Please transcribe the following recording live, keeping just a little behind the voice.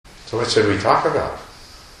So what should we talk about?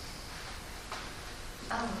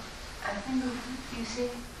 Oh, I think you see,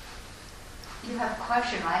 you have a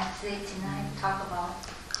question, right? Say tonight, talk about the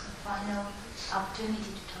final opportunity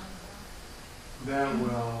to talk about. That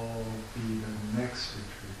will be the next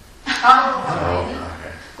retreat.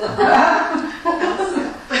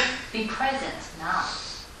 Okay. Be present now.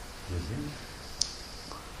 Mm-hmm.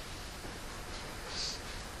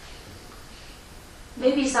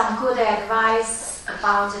 Maybe some good advice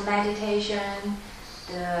about the meditation,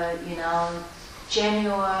 the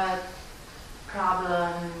genuine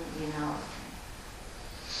problem,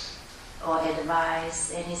 or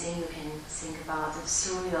advice, anything you can think about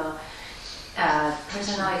through your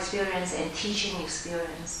personal experience and teaching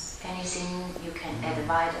experience. Anything you can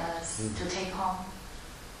advise us to take home?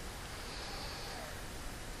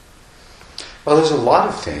 Well, there's a lot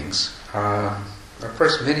of things. Of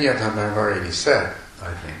course, many of them I've already said,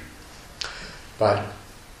 I think. But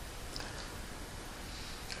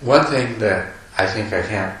one thing that I think I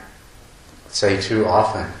can't say too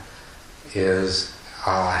often is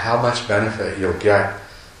how much benefit you'll get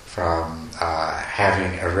from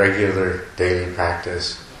having a regular daily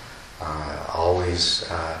practice, always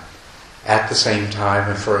at the same time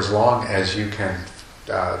and for as long as you can,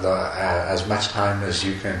 as much time as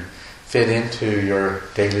you can fit into your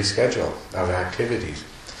daily schedule of activities.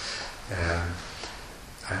 And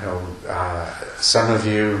I know some of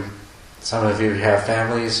you have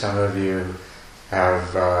families, some of you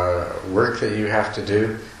have work that you have to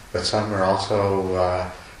do, but some are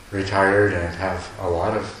also retired and have a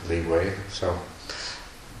lot of leeway. So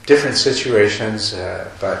different situations,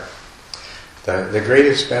 but the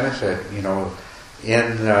greatest benefit,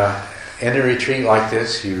 in a retreat like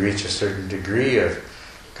this, you reach a certain degree of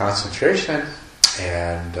concentration,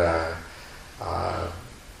 and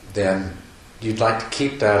then you'd like to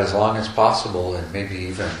keep that as long as possible and maybe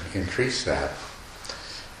even increase that.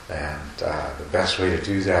 And the best way to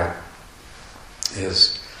do that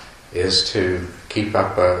is to keep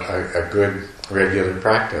up a good regular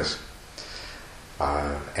practice.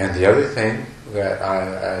 And the other thing that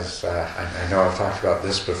I know I've talked about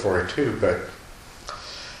this before too, but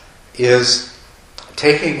is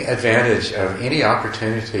taking advantage of any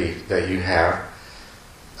opportunity that you have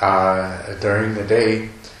during the day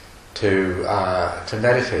to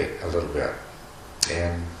meditate a little bit,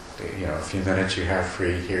 and a few minutes you have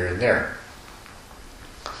free here and there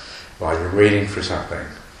while you're waiting for something,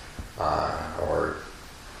 or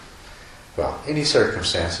any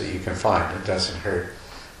circumstance that you can find. It doesn't hurt.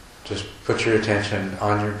 Just put your attention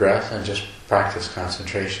on your breath and just practice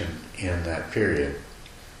concentration in that period.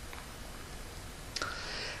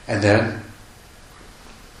 And then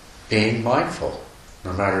being mindful,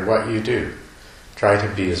 no matter what you do. Try to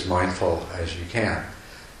be as mindful as you can.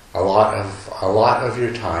 A lot of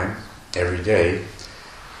your time every day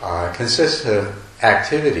consists of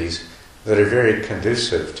activities that are very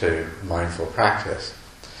conducive to mindful practice,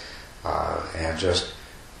 and just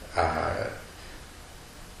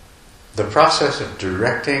the process of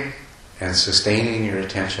directing and sustaining your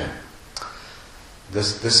attention.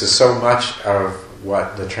 This is so much of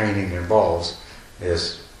what the training involves,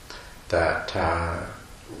 is that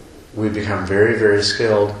we become very, very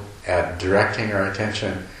skilled at directing our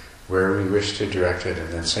attention where we wish to direct it,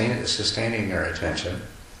 and then sustaining our attention.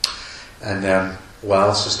 And then,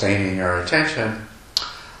 while sustaining our attention,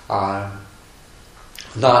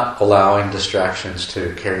 not allowing distractions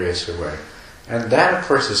to carry us away. And that, of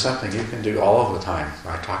course, is something you can do all of the time.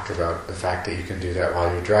 I talked about the fact that you can do that while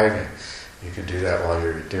you're driving. You can do that while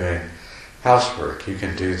you're doing housework. You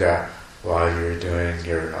can do that while you're doing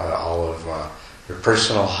your your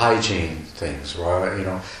personal hygiene things.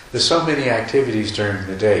 There's so many activities during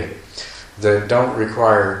the day that don't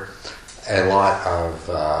require a lot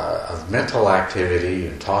of mental activity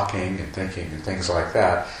and talking and thinking and things like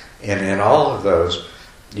that. And in all of those,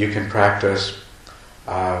 you can practice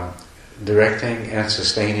directing and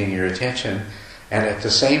sustaining your attention, and at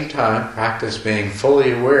the same time practice being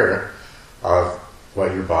fully aware of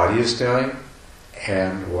what your body is doing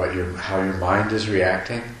and how your mind is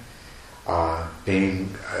reacting.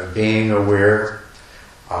 Being aware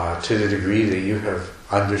to the degree that you have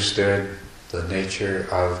understood the nature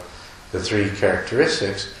of the three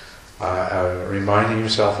characteristics, reminding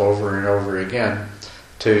yourself over and over again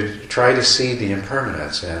to try to see the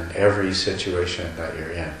impermanence in every situation that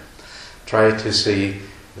you're in. Try to see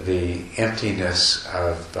the emptiness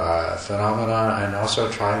of phenomena, and also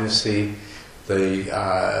try to see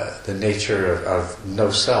the nature of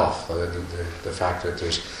no self, the fact that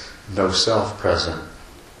there's no self present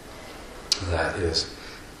that is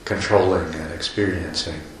controlling and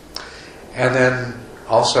experiencing. And then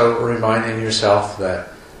also reminding yourself that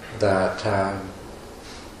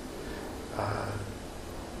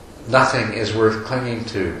nothing is worth clinging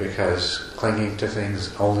to, because clinging to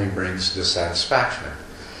things only brings dissatisfaction,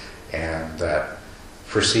 and that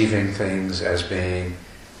perceiving things as being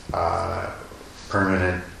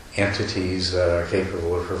permanent entities that are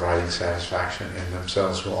capable of providing satisfaction in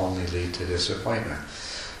themselves will only lead to disappointment.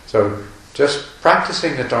 So just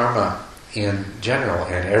practicing the Dharma in general,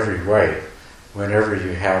 in every way, whenever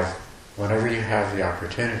you have the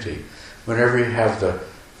opportunity, whenever you have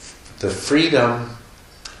the freedom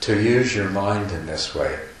to use your mind in this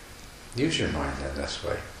way, use your mind in this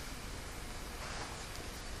way.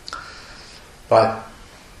 But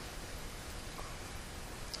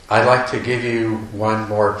I'd like to give you one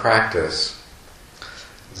more practice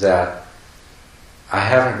that I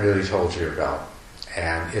haven't really told you about,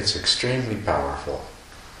 and it's extremely powerful.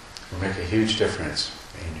 It will make a huge difference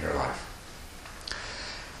in your life.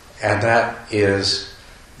 And that is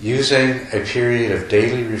using a period of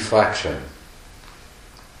daily reflection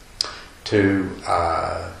to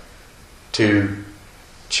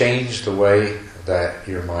change the way that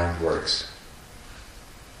your mind works.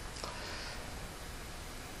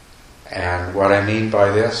 And what I mean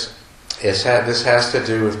by this is that this has to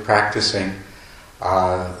do with practicing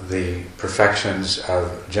the perfections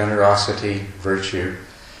of generosity, virtue,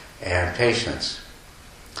 and patience.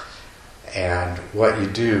 And what you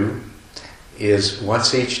do is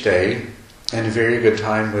once each day, and a very good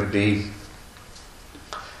time would be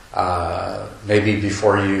maybe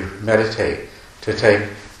before you meditate, to take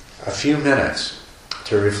a few minutes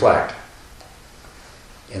to reflect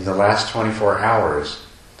in the last 24 hours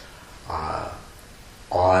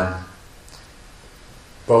on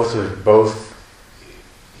both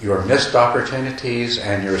your missed opportunities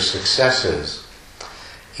and your successes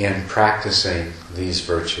in practicing these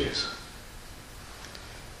virtues.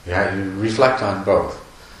 Yeah, you reflect on both,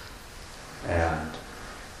 and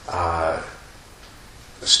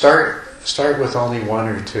start with only one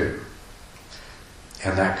or two,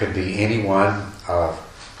 and that could be any one of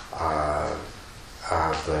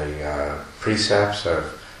the precepts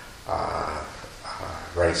of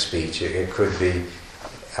right speech. It could be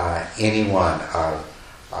any one of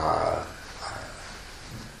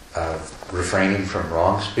refraining from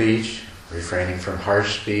wrong speech, refraining from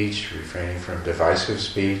harsh speech, refraining from divisive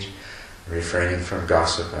speech, refraining from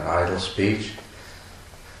gossip and idle speech,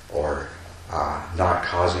 or not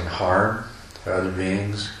causing harm to other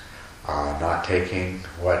beings, not taking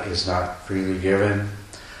what is not freely given,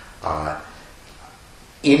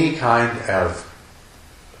 any kind of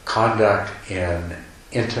conduct in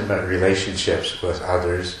intimate relationships with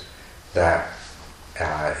others that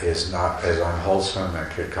is not as unwholesome and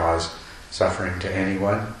could cause suffering to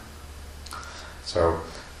anyone. So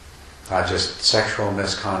not just sexual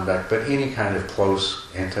misconduct, but any kind of close,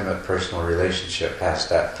 intimate, personal relationship has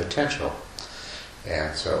that potential.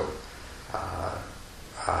 And so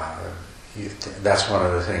that's one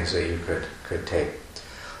of the things that you could take.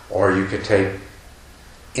 Or you could take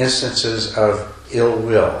instances of ill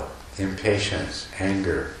will, impatience,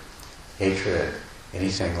 anger, hatred,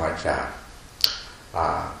 anything like that.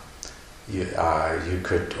 You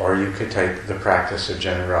could take the practice of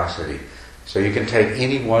generosity. So you can take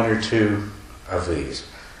any one or two of these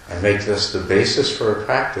and make this the basis for a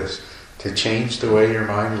practice to change the way your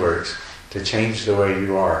mind works, to change the way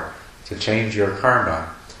you are, to change your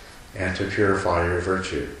karma, and to purify your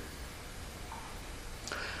virtue.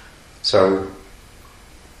 So,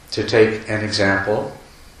 to take an example,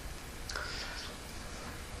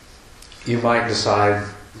 you might decide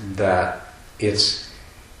that it's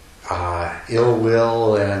ill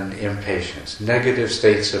will and impatience, negative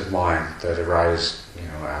states of mind that arise,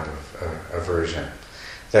 out of aversion,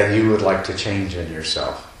 that you would like to change in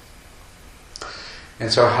yourself.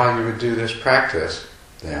 And so how you would do this practice,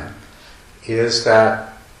 then, is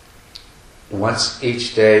that once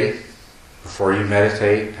each day, before you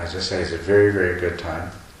meditate, as I say, is a very, very good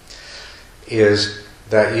time, is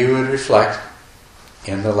that you would reflect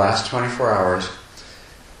in the last 24 hours,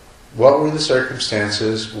 what were the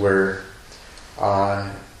circumstances where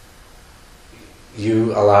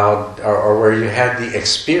you allowed, or where you had the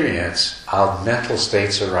experience of mental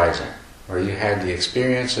states arising, where you had the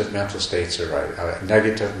experience of mental states arising,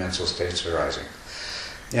 negative mental states arising.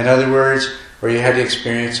 In other words, where you had the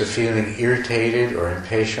experience of feeling irritated or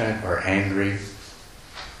impatient or angry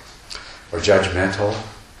or judgmental.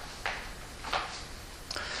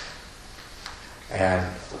 And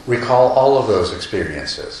recall all of those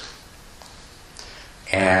experiences.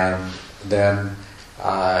 And then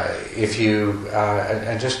if you,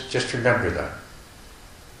 and just remember them.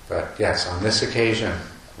 But yes, on this occasion,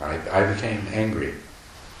 I became angry.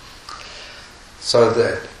 So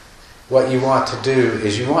that what you want to do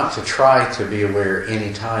is you want to try to be aware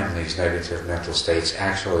any time these negative mental states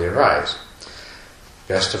actually arise.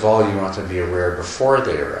 Best of all, you want to be aware before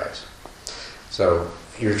they arise. So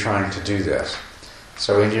you're trying to do this.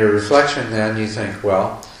 So in your reflection then, you think,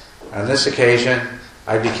 well, on this occasion,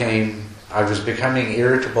 I was becoming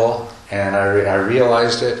irritable, and I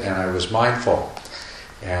realized it, and I was mindful.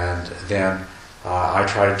 And then I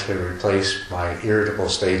tried to replace my irritable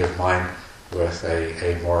state of mind with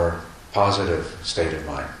a more positive state of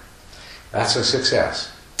mind. That's a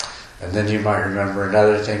success. And then you might remember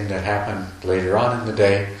another thing that happened later on in the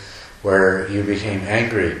day where you became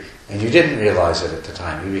angry, and you didn't realize it at the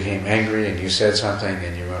time. You became angry and you said something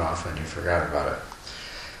and you went off and you forgot about it.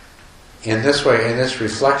 In this way, in this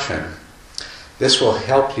reflection, this will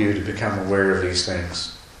help you to become aware of these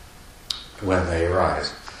things when they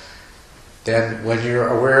arise. Then when you're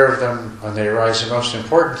aware of them when they arise, the most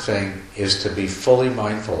important thing is to be fully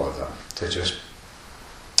mindful of them, to just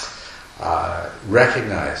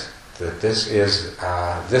recognize that this is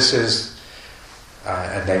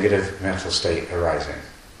a negative mental state arising.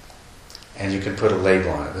 And you can put a label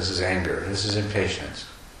on it. This is anger. This is impatience.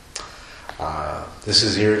 This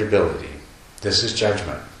is irritability. This is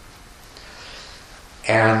judgment.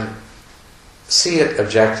 And see it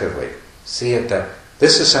objectively. See it that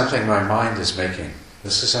this is something my mind is making.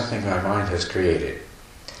 This is something my mind has created.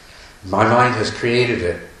 My mind has created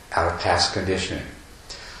it out of past conditioning.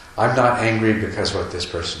 I'm not angry because what this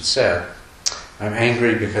person said. I'm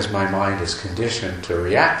angry because my mind is conditioned to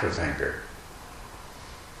react with anger.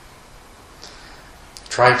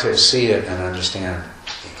 Try to see it and understand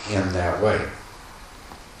in that way.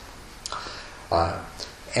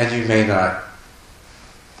 And you may not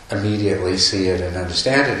immediately see it and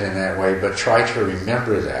understand it in that way, but try to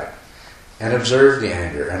remember that and observe the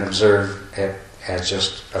anger and observe it as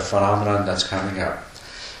just a phenomenon that's coming up.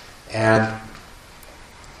 And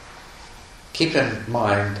keep in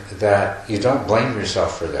mind that you don't blame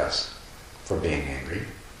yourself for this, for being angry,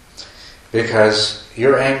 because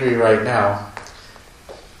you're angry right now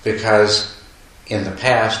because in the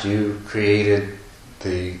past you created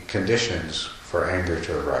the conditions for anger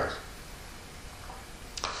to arise.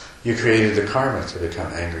 You created the karma to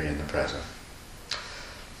become angry in the present.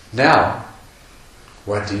 Now,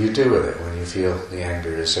 what do you do with it when you feel the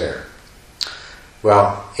anger is there?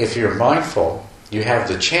 Well, if you're mindful, you have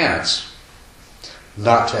the chance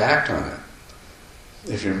not to act on it.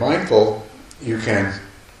 If you're mindful, you can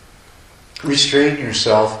restrain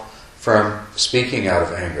yourself from speaking out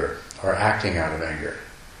of anger or acting out of anger.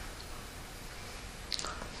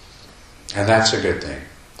 And that's a good thing.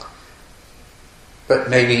 But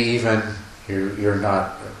maybe even you're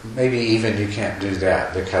not, maybe even you can't do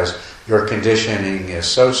that because your conditioning is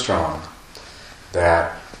so strong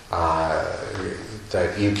that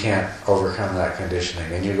that you can't overcome that conditioning,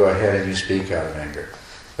 and you go ahead and you speak out of anger.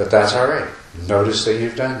 But that's all right. Notice that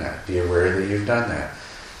you've done that. Be aware that you've done that.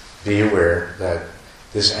 Be aware that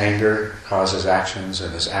this anger causes actions,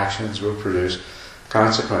 and this actions will produce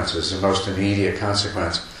consequences. The most immediate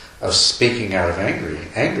consequence of speaking out of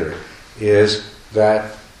anger is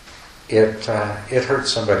that it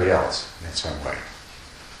hurts somebody else in some way.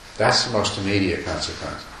 That's the most immediate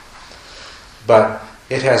consequence. But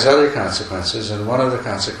it has other consequences, and one of the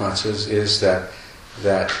consequences is that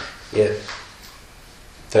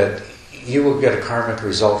you will get a karmic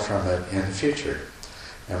result from it in the future.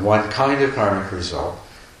 And one kind of karmic result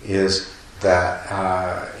is that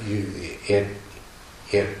it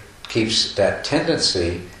keeps that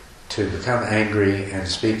tendency to become angry and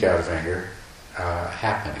speak out of anger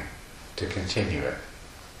happening, to continue it.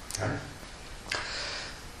 Right?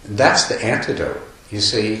 That's the antidote. You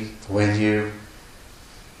see, when you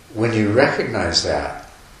recognize that,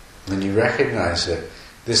 when you recognize that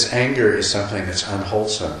this anger is something that's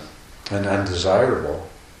unwholesome and undesirable,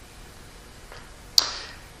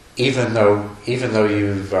 even though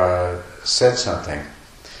you've said something,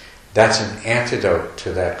 that's an antidote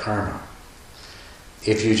to that karma.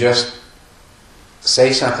 If you just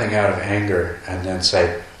say something out of anger and then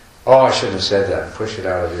say, "Oh, I shouldn't have said that," and push it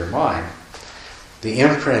out of your mind, the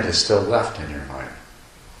imprint is still left in your mind.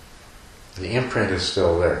 The imprint is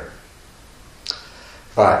still there.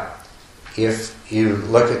 But if you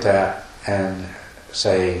look at that and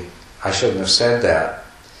say, "I shouldn't have said that,"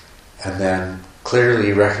 and then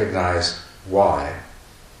clearly recognize why,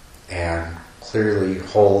 and clearly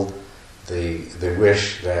hold the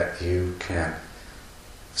wish that you can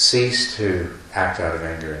cease to act out of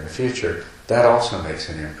anger in the future, that also makes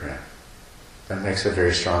an imprint. That makes a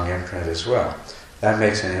very strong imprint as well. that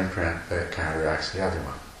makes an imprint that counteracts the other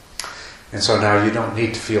one. And so now you don't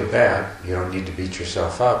need to feel bad, you don't need to beat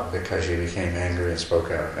yourself up because you became angry and spoke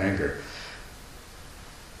out of anger.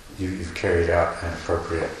 You've carried out an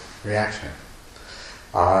appropriate reaction.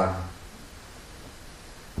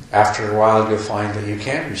 After a while you'll find that you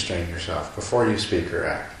can restrain yourself before you speak or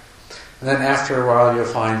act. And then after a while you'll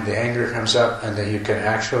find the anger comes up and that you can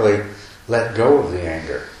actually let go of the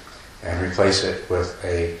anger and replace it with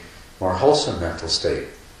a more wholesome mental state,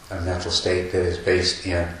 a mental state that is based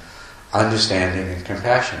in understanding and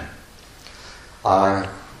compassion.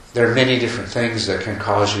 There are many different things that can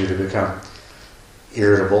cause you to become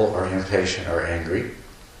irritable or impatient or angry.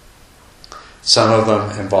 Some of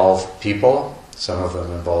them involve people, some of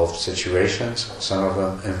them involve situations, some of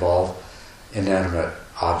them involve inanimate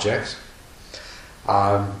objects.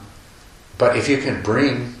 But if you can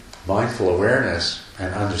bring mindful awareness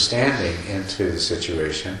and understanding into the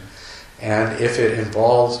situation, and if it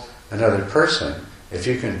involves another person, if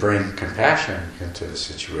you can bring compassion into the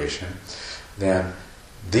situation, then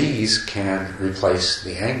these can replace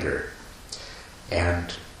the anger.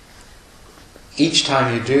 And each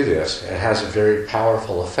time you do this, it has a very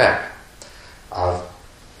powerful effect of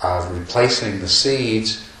replacing the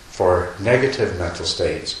seeds for negative mental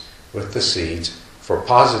states with the seeds for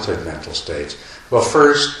positive mental states. Well,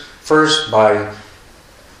 first by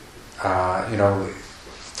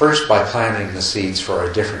planting the seeds for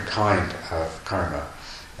a different kind of karma,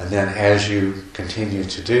 and then as you continue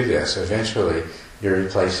to do this, eventually you're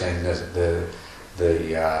replacing the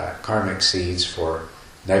karmic seeds for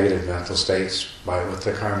negative mental states with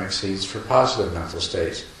the karmic seeds for positive mental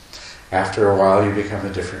states. After a while, you become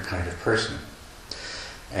a different kind of person,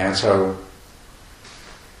 and so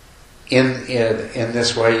in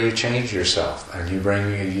this way, you change yourself, and you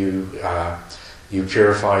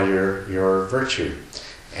purify your virtue,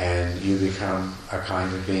 and you become a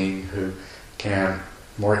kind of being who can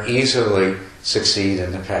more easily succeed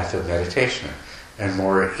in the path of meditation, and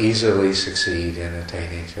more easily succeed in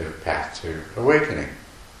attaining to the path to awakening.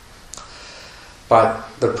 But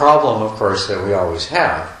the problem, of course, that we always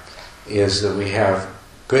have is that we have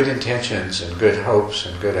good intentions and good hopes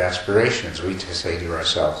and good aspirations. We say to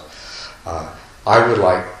ourselves, I would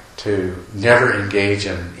like to never engage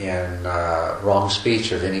in wrong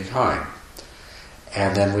speech of any kind.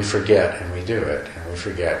 And then we forget and we do it, and we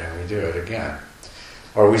forget and we do it again.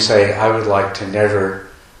 Or we say, I would like to never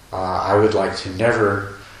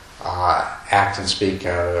act and speak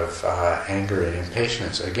out of anger and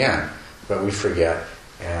impatience again. But we forget,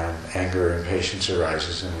 and anger and impatience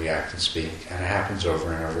arises, and we act and speak, and it happens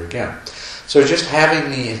over and over again. So just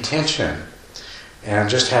having the intention and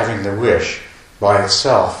just having the wish by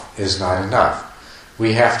itself is not enough.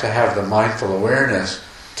 We have to have the mindful awareness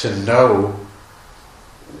to know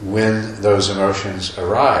when those emotions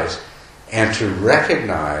arise, and to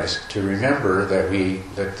recognize, to remember that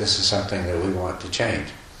this is something that we want to change.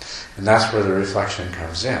 And that's where the reflection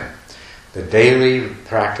comes in. The daily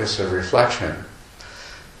practice of reflection.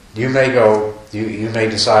 You may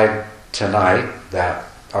decide tonight that,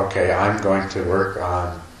 okay, I'm going to work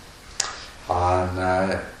on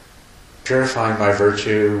purifying my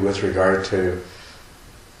virtue with regard to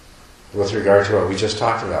what we just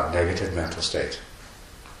talked about, negative mental states.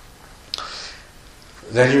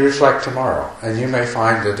 Then you reflect tomorrow, and you may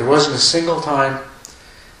find that there wasn't a single time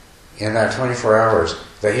in that 24 hours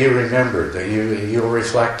that you remembered, that you'll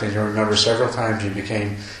reflect and you'll remember several times you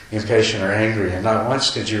became impatient or angry, and not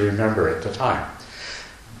once did you remember at the time.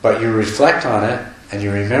 But you reflect on it, and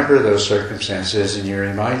you remember those circumstances, and you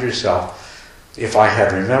remind yourself, if I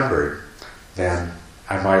had remembered, then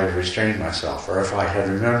I might have restrained myself. Or if I had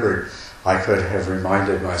remembered, I could have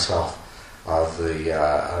reminded myself of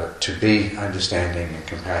to be understanding and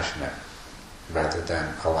compassionate, rather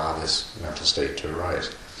than allow this mental state to arise.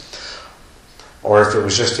 Or if it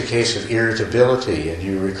was just a case of irritability, and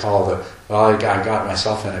you recall that, well, I got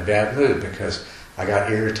myself in a bad mood because I got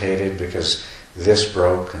irritated because this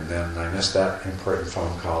broke, and then I missed that important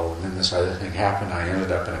phone call, and then this other thing happened, I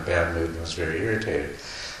ended up in a bad mood and was very irritated.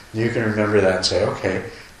 You can remember that and say, okay,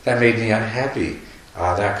 that made me unhappy.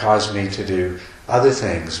 That caused me to do other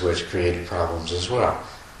things which created problems as well.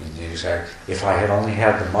 And you say, if I had only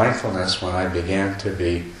had the mindfulness when I began to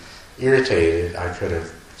be irritated, I could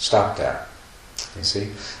have stopped that. You see?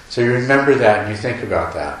 So you remember that and you think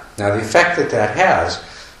about that. Now the effect that has,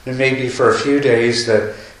 it may be for a few days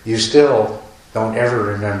that you still don't ever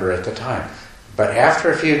remember at the time. But after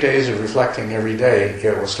a few days of reflecting every day,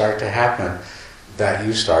 it will start to happen that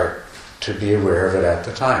you start to be aware of it at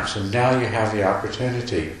the time. So now you have the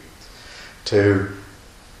opportunity to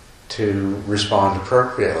respond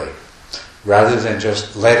appropriately. rather than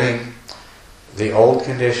just letting the old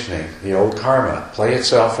conditioning, the old karma, play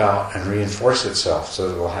itself out and reinforce itself so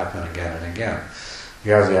that it will happen again and again.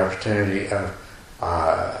 You have the opportunity of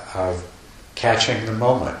capturing the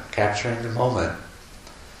moment,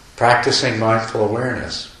 practicing mindful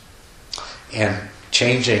awareness, and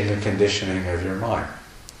changing the conditioning of your mind.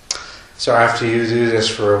 So after you do this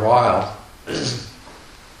for a while,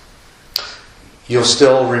 you'll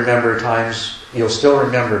still remember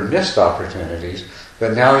missed opportunities,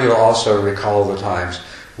 but now you'll also recall the times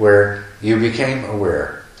where you became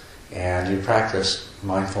aware and you practiced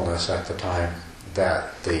mindfulness at the time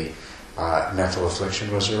that the mental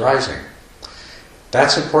affliction was arising.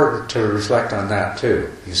 That's important to reflect on that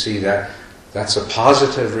too. You see that's a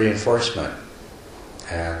positive reinforcement,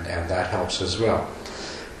 and that helps as well.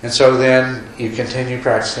 And so then you continue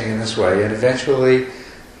practicing in this way, and eventually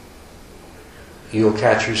you'll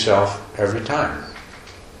catch yourself every time.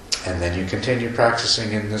 And then you continue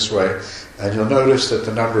practicing in this way, and you'll notice that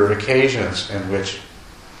the number of occasions in which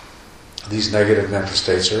these negative mental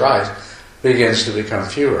states arise begins to become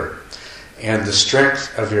fewer. And the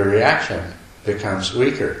strength of your reaction becomes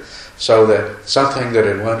weaker, so that something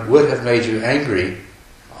that would have made you angry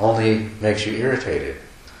only makes you irritated.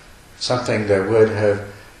 Something that would have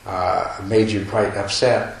made you quite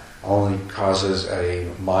upset only causes a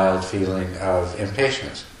mild feeling of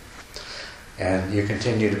impatience. And you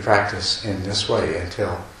continue to practice in this way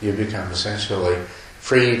until you become essentially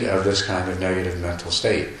freed of this kind of negative mental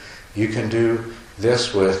state. You can do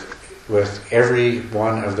this with every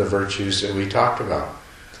one of the virtues that we talked about.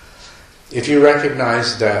 If you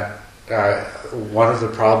recognize that one of the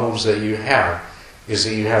problems that you have is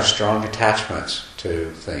that you have strong attachments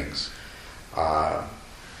to things,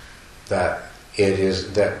 that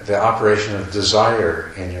the operation of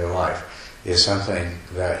desire in your life is something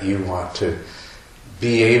that you want to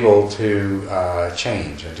be able to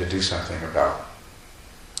change and to do something about,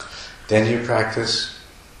 then you practice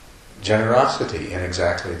generosity in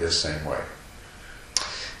exactly this same way.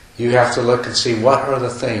 You have to look and see what are the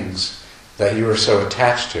things that you are so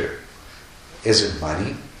attached to. Is it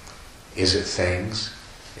money? Is it things?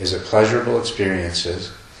 Is it pleasurable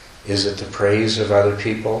experiences? Is it the praise of other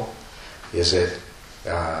people? Is it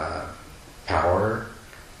power?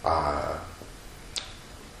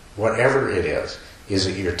 Whatever it is. Is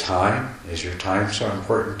it your time? Is your time so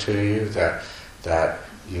important to you that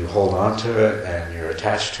you hold on to it and you're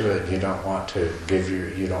attached to it and you don't want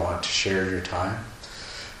to share your time?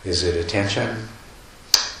 Is it attention?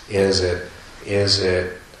 Is it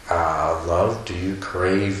love? Do you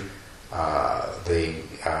crave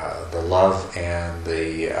the love and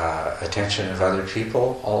the attention of other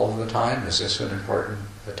people all of the time? Is this an important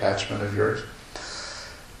attachment of yours?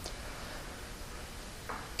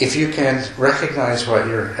 If you can recognize what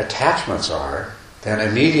your attachments are, then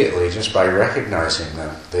immediately, just by recognizing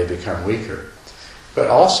them, they become weaker. But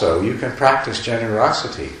also, you can practice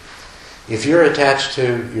generosity. If you're attached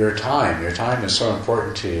to your time is so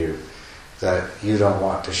important to you that you don't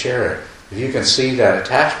want to share it. If you can see that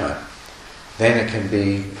attachment, then it can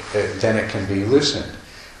be loosened,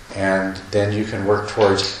 and then you can work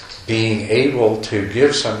towards being able to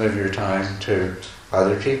give some of your time to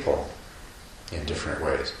other people in different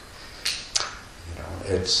ways.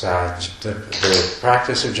 It's the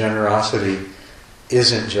practice of generosity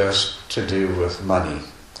isn't just to do with money,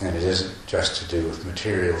 and it isn't just to do with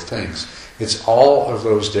material things. It's all of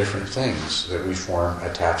those different things that we form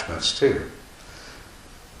attachments to.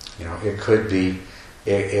 It could be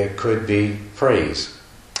praise.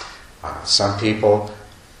 Some people,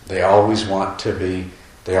 they always want to be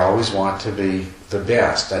the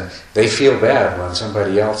best, and they feel bad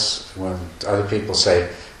when other people say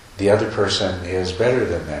the other person is better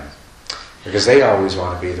than them, because they always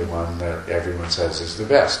want to be the one that everyone says is the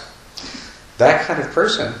best. That kind of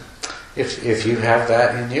person, if you have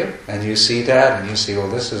that in you, and you see that, and you see, well,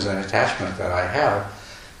 this is an attachment that I have,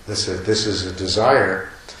 this is a desire,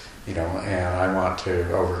 and I want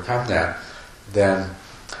to overcome that, then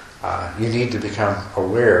you need to become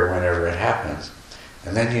aware whenever it happens.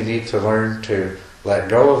 And then you need to learn to let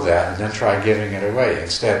go of that and then try giving it away.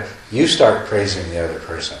 Instead, you start praising the other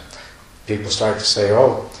person. People start to say,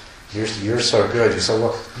 oh, you're so good. You say,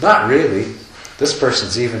 well, not really. This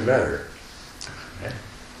person's even better. Okay?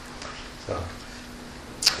 So,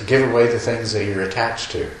 give away the things that you're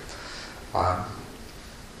attached to.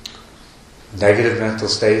 Negative mental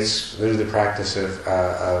states through the practice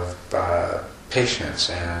of patience,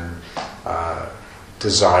 and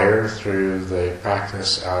desire through the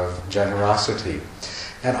practice of generosity,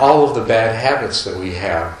 and all of the bad habits that we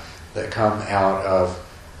have that come out of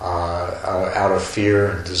out of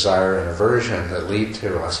fear and desire and aversion that lead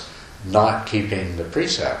to us not keeping the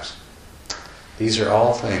precepts. These are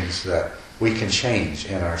all things that we can change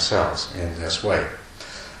in ourselves in this way.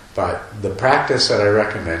 But the practice that I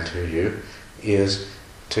recommend to you is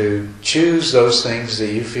to choose those things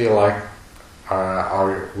that you feel like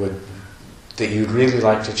that you'd really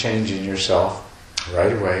like to change in yourself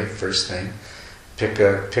right away, first thing. Pick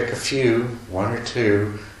a few, one or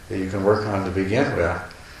two, that you can work on to begin with,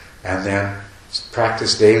 and then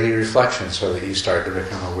practice daily reflection so that you start to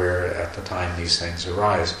become aware at the time these things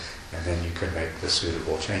arise, and then you can make the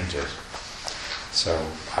suitable changes. So,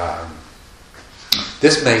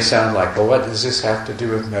 this may sound like, well, what does this have to do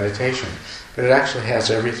with meditation? But it actually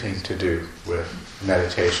has everything to do with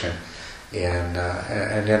meditation and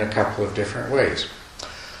in a couple of different ways.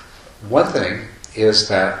 One thing is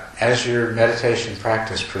that as your meditation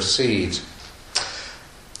practice proceeds,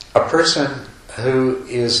 a person who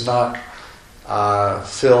is not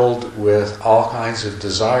filled with all kinds of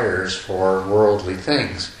desires for worldly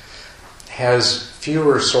things has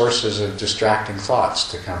fewer sources of distracting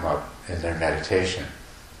thoughts to come up in their meditation.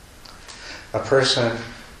 A person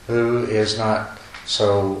who is not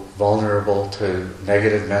so vulnerable to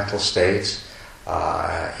negative mental states,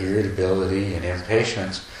 irritability and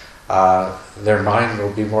impatience, their mind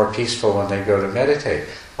will be more peaceful when they go to meditate.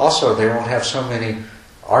 Also, they won't have so many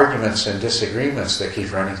arguments and disagreements that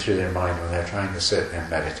keep running through their mind when they're trying to sit and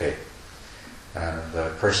meditate.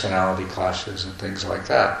 The personality clashes and things like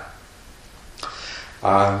that.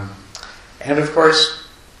 And of course,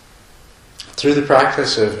 through the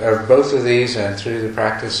practice of both of these and through the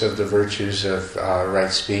practice of the virtues of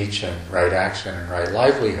right speech and right action and right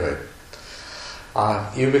livelihood,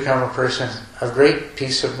 you become a person of great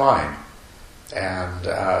peace of mind, and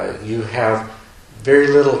you have very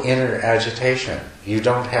little inner agitation. You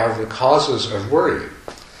don't have the causes of worry.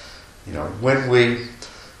 You know, when we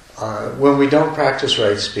don't practice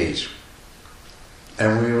right speech,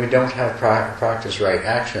 and when we don't have practice right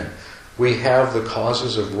action, we have the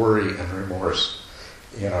causes of worry and remorse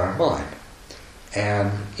in our mind.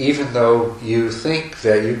 And even though you think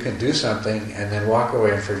that you can do something and then walk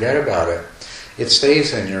away and forget about it, it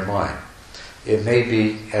stays in your mind. It may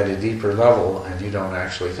be at a deeper level and you don't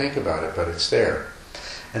actually think about it, but it's there.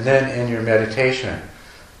 And then in your meditation,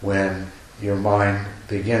 when your mind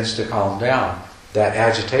begins to calm down, that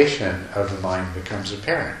agitation of the mind becomes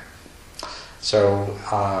apparent. So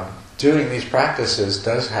doing these practices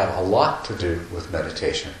does have a lot to do with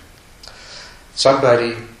meditation.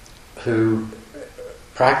 Somebody who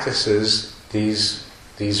practices these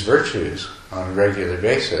virtues on a regular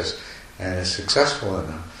basis and is successful in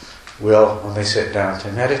them will, when they sit down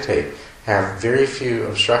to meditate, have very few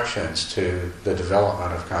obstructions to the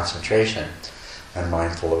development of concentration and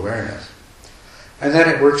mindful awareness. And then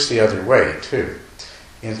it works the other way too.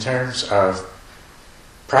 In terms of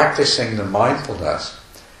practicing the mindfulness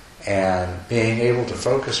and being able to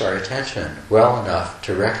focus our attention well enough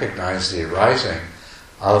to recognize the arising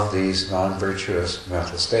of these non-virtuous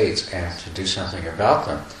mental states and to do something about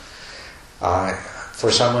them. For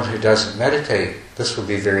someone who doesn't meditate, this will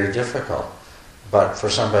be very difficult. But for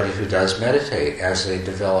somebody who does meditate, as they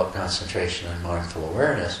develop concentration and mindful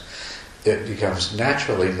awareness, it becomes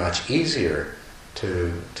naturally much easier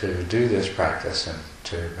to do this practice and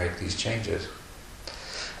to make these changes.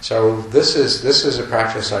 So this is a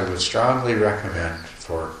practice I would strongly recommend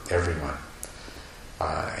for everyone.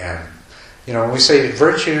 And you know, when we say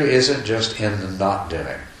virtue isn't just in the not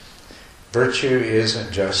doing. Virtue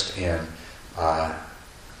isn't just in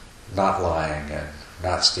not lying and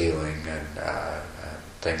not stealing and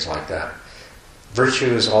things like that.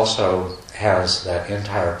 Virtue is also has that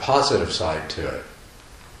entire positive side to it.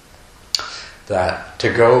 That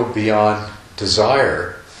to go beyond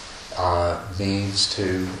desire means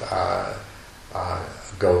to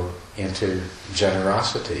go into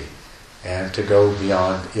generosity, and to go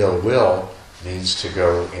beyond ill will means to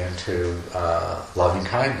go into loving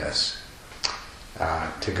kindness,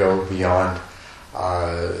 to go beyond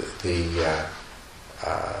the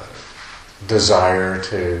desire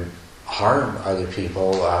to harm other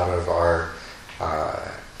people out of our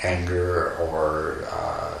anger or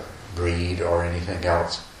greed or anything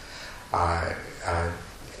else.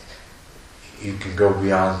 You can go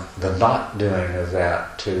beyond the not doing of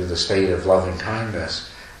that to the state of loving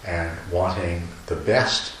kindness and wanting the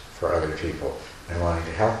best for other people and wanting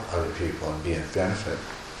to help other people and be of benefit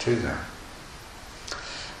to them.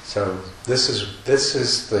 So this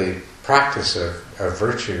is the practice of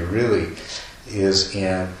virtue really is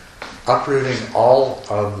in uprooting all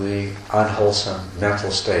of the unwholesome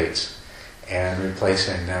mental states and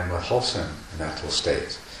replacing them with wholesome mental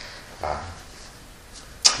states.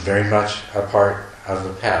 very much a part of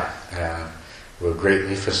the path and will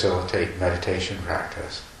greatly facilitate meditation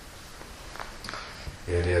practice.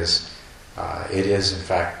 It is in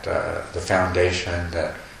fact the foundation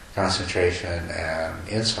that concentration and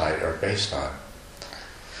insight are based on.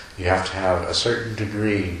 You have to have a certain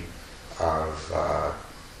degree of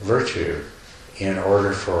virtue in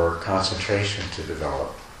order for concentration to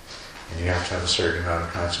develop. And you have to have a certain amount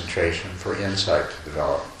of concentration for insight to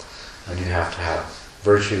develop. And you have to have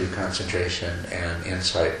virtue, concentration, and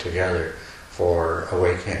insight together for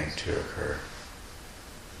awakening to occur.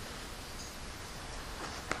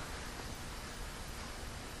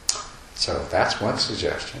 So that's one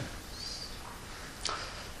suggestion.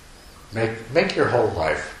 Make your whole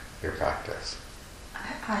life your practice.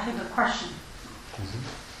 I have a question. Mm-hmm.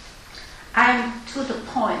 I'm to the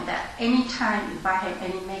point that anytime if I have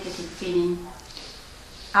any negative feeling,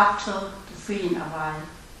 after the feeling arrives,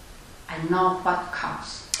 I know what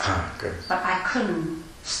comes. Good. But I couldn't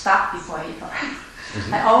stop before it arrived.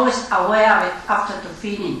 Mm-hmm. I'm always aware of it after the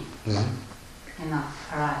feeling, Mm-hmm.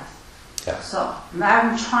 arrives. Yeah. So now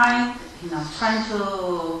I'm trying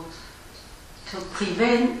to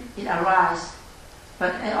prevent it arise,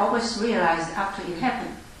 but I always realize after it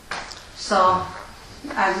happened. So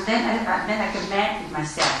and then I get mad with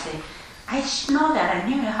myself, say, I should know that, I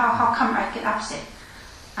knew how come I get upset.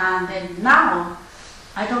 And then now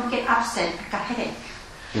I don't get upset, I got headache.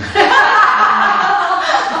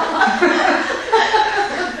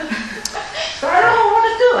 So I don't know what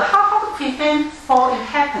to do, how to prevent for it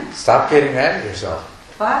happens. Stop getting mad at yourself.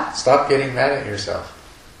 What? Stop getting mad at yourself.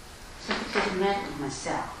 So I get mad with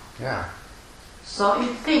myself. Yeah. So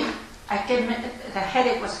you think I get mad, the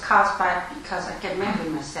headache was caused by because I get mad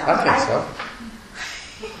with myself. I think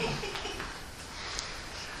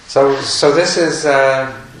so. So this is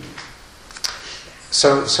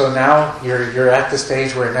so now you're at the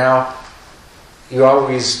stage where now you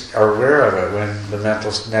always are aware of it when the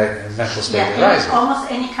mental state arises.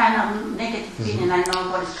 Almost any kind of negative feeling, I know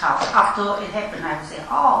what it's caused. After it happened, I would say,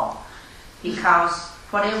 because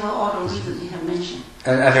whatever all the reasons you have mentioned.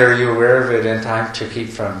 And are you aware of it in time to keep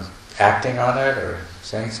from acting on it or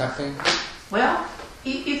saying something? Well,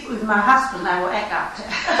 if with my husband, I will act out. He's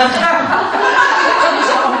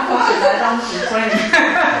the only person I don't befriend.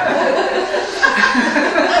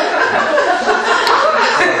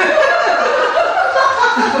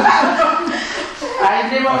 I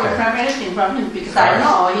never require anything from him because I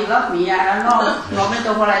know he loves me. I know no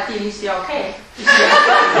matter what I did, he's okay.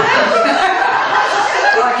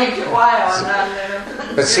 So I keep it wild.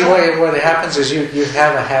 But see, what happens is you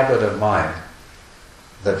have a habit of mind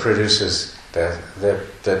that produces that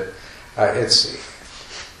it's,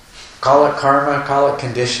 call it karma, call it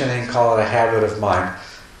conditioning, call it a habit of mind.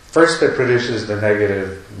 First, it produces the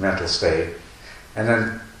negative mental state, and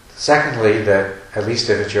then secondly, that at least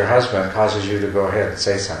if it's your husband, causes you to go ahead and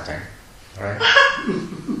say something, right?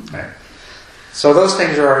 Right. So those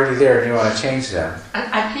things are already there, and you want to change them.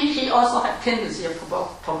 I think he also had tendency to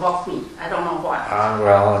provoke me. I don't know why.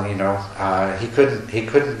 Well, he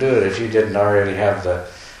couldn't do it if you didn't already have the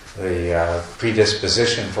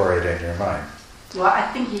predisposition for it in your mind. Well, I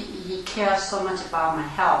think he cares so much about my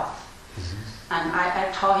health. And I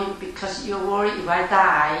told him, because you're worried if I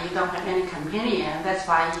die, you don't have any companion. That's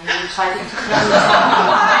why you try to kill me.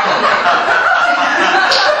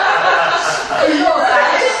 He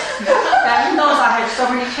knows I have so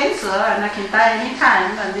many cancer and I can die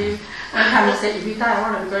anytime. And one time he said, if you die,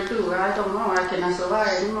 what am I going to do? I don't know. I cannot survive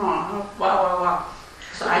anymore. Wow.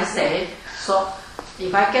 So I say, so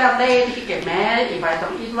if I get up late, he get mad. If I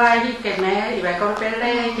don't eat right, he get mad. If I go to bed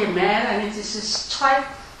late, he get mad. And it's just try.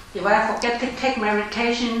 If I forget to take my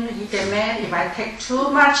medication, he get mad. If I take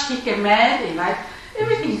too much, he get mad.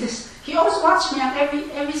 Everything just, he always watch me on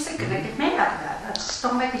every second. I get mad at that. I just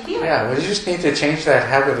don't like to hear it. Yeah, well, you just need to change that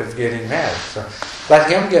habit of getting mad. So let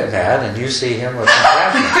him get mad, and you see him with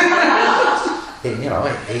compassion.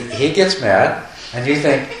 he gets mad, and you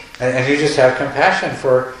think, and you just have compassion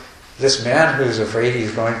for this man who's afraid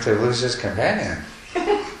he's going to lose his companion.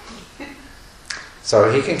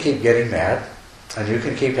 So he can keep getting mad, and you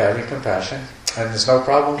can keep having compassion, and there's no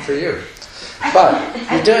problem for you. But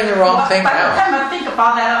you're doing the wrong thing now. By the time I think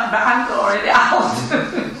about that, my uncle already out.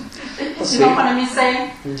 You know what I'm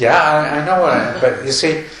saying? Yeah, I know but you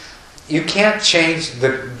see, you can't change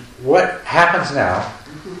what happens now.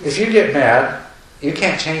 If you get mad, you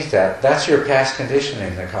can't change that. That's your past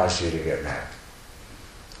conditioning that caused you to get mad.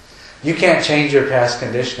 You can't change your past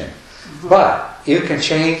conditioning. But you can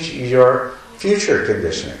change your future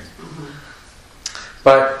conditioning.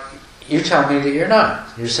 But you tell me that you're not.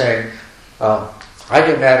 You're saying, I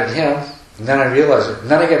get mad at him, and then I realize it, and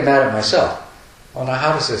then I get mad at myself. Well, now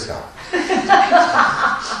how does this help?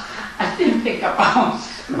 I didn't think about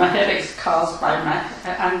my headaches caused by my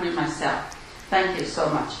angry myself. Thank you so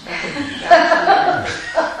much.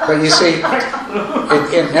 But you see,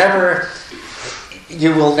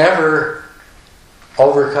 you will never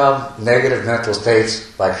overcome negative mental states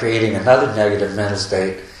by creating another negative mental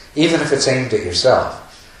state, even if it's aimed at yourself.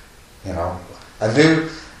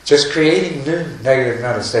 Just creating new negative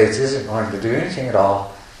mental states isn't going to do anything at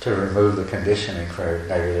all to remove the conditioning for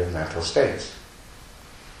negative mental states.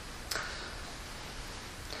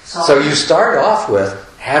 So you start off with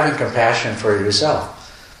having compassion for yourself.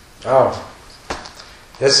 Oh,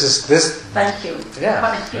 this. Thank you. Yeah,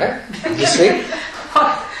 right? You see?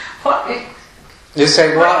 You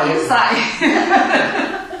say, well,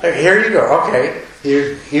 here you go. Okay,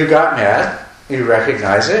 you got mad. You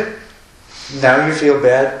recognize it. Now you feel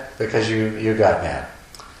bad because you got mad.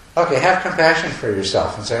 Okay, have compassion for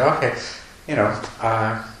yourself and say, okay,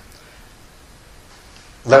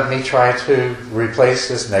 let me try to replace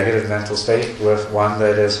this negative mental state with one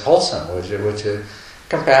that is wholesome, which is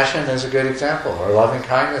compassion is a good example, or loving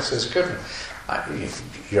kindness is a good one.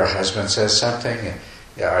 Your husband says something, and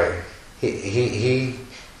he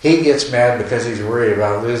gets mad because he's worried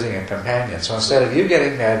about losing a companion. So instead of you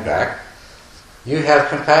getting mad back, you have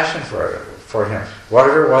compassion for him.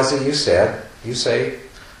 Whatever it was that you said, you say,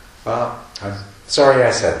 well, I'm sorry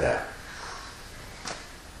I said that.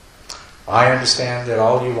 I understand that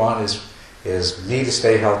all you want is me to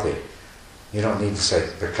stay healthy. You don't need to say,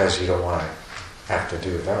 because you don't want to have to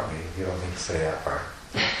do without me. You don't need to say that part.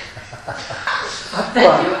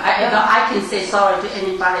 Thank you. I can say sorry to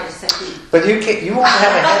anybody except you. But you won't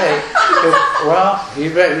have a headache. Well,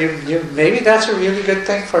 maybe that's a really good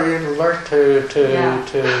thing for you to learn to do. I need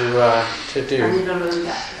to learn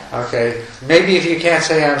that. Yeah. Okay. Maybe if you can't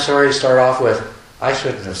say I'm sorry, start off with, I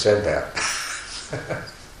shouldn't have said that.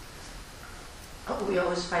 We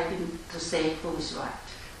always fighting to say who is right.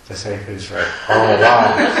 To say who's right. Oh,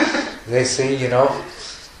 wow. They see, you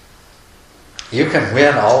can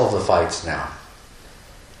win all of the fights now.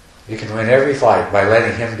 You can win every fight by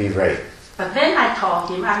letting him be right. But then I told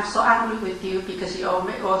him, I'm so angry with you because you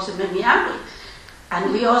also made me angry.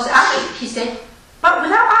 And we also argued. He said, but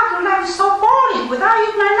without arguing, life is so boring. Without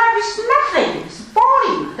you, my life is nothing. It's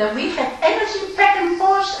boring. That we have energy back and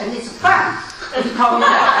forth and it's fun. And he told me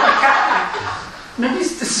that. Maybe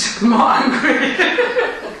it's just more angry.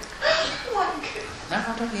 No,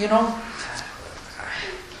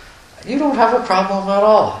 you don't have a problem at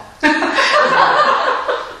all.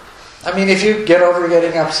 I mean, if you get over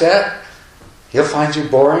getting upset, he'll find you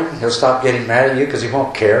boring. He'll stop getting mad at you because he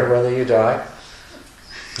won't care whether you die.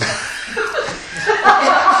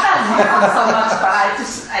 Not so much, but I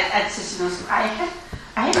just I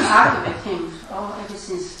haven't argued with him ever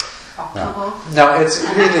since October. No, it's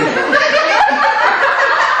really.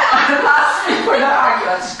 Last week when I argued,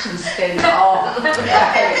 I just couldn't stand it all. My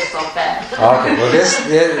head is so bad. Okay, well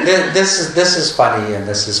this is funny and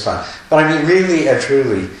this is fun, but I mean really and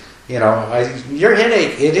truly, your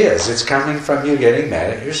headache, it's coming from you getting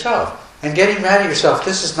mad at yourself. And getting mad at yourself,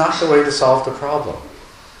 this is not the way to solve the problem.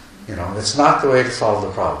 It's not the way to solve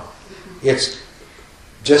the problem. It's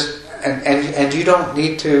just, and you don't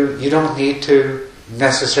need to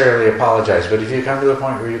necessarily apologize, but if you come to the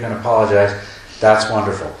point where you can apologize, that's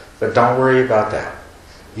wonderful. But don't worry about that.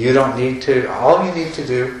 You don't need to, all you need to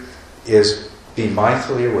do is be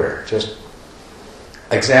mindfully aware. Just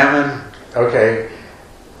examine the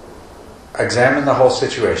whole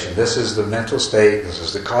situation. This is the mental state, this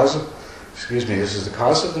is the cause of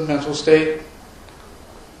the mental state,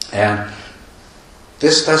 and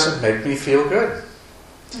this doesn't make me feel good.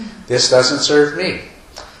 This doesn't serve me.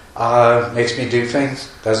 Makes me do things,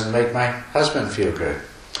 doesn't make my husband feel good.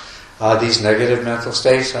 These negative mental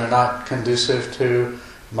states are not conducive to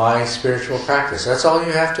my spiritual practice. That's all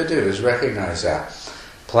you have to do, is recognize that.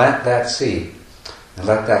 Plant that seed and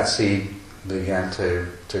let that seed begin to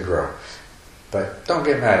grow. But don't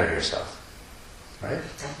get mad at yourself. Right?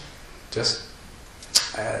 Just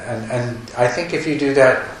and I think if you do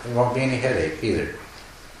that, there won't be any headache either.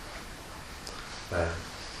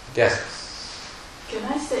 Yes. Can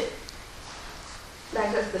I say,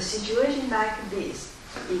 like the situation like this,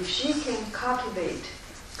 if she can cultivate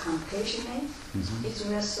compassion, it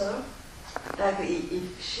will serve. Like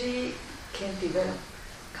if she can develop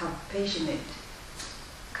compassion,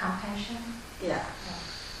 yeah.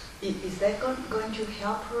 Is that going to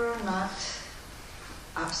help her not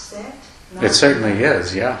upset? It certainly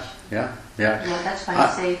is, yeah. Yeah, that's why I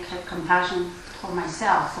say compassion for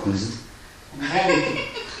myself first, and then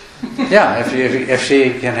Yeah, if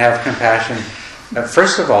she can have compassion.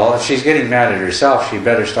 First of all, if she's getting mad at herself, she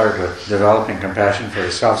better start with developing compassion for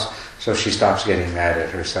herself so she stops getting mad at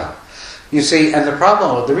herself. You see, and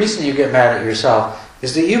the reason you get mad at yourself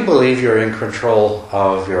is that you believe you're in control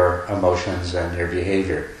of your emotions and your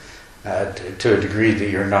behavior to a degree that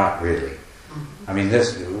you're not really. I mean,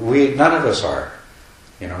 none of us are.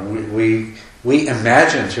 You know, we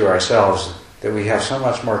imagine to ourselves that we have so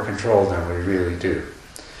much more control than we really do.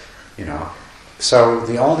 You know, so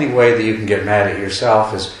the only way that you can get mad at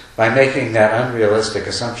yourself is by making that unrealistic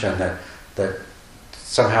assumption that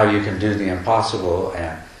somehow you can do the impossible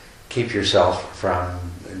and keep yourself from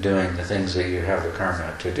doing the things that you have the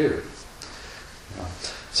karma to do. You know?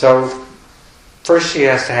 So first she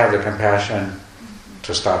has to have the compassion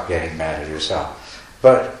to stop getting mad at herself.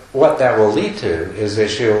 But what that will lead to is that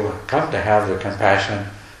she'll come to have the compassion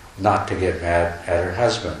not to get mad at her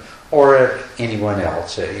husband or at anyone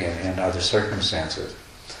else in other circumstances.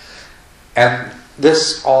 And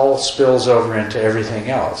this all spills over into everything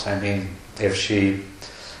else. I mean, if she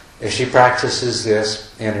practices this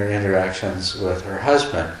in her interactions with her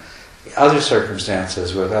husband, other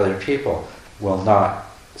circumstances with other people will not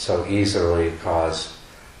so easily cause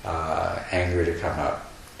anger to come up,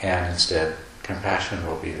 and instead compassion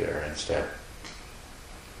will be there instead.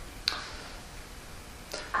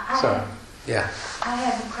 Yeah. I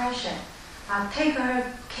have a question. Take her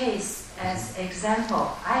case as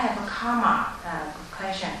example. I have a karma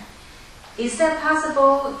question. Is that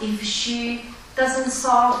possible if she doesn't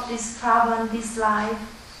solve this problem this life?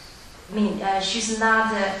 I mean, she's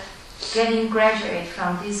not getting graduate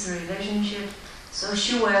from this relationship, so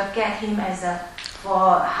she will get him as a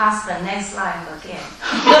for husband next life again.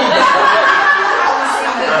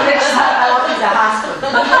 Next time I will be the husband.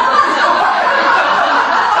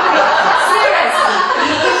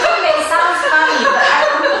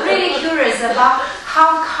 About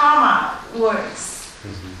how karma works.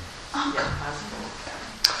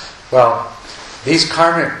 Well, these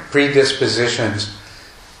karmic predispositions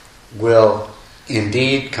will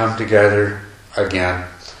indeed come together again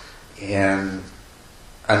in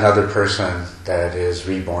another person that is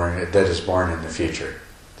reborn, that is born in the future.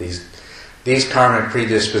 These karmic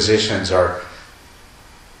predispositions they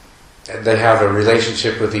have a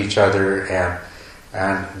relationship with each other,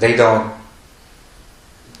 and they don't.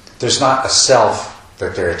 There's not a self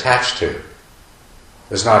that they're attached to.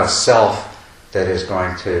 There's not a self that is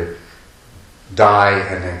going to die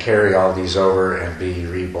and then carry all these over and be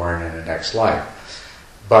reborn in the next life.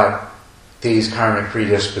 But these karmic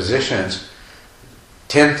predispositions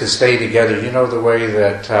tend to stay together. You know the way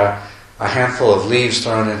that a handful of leaves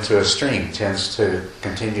thrown into a stream tends to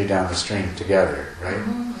continue down the stream together, right?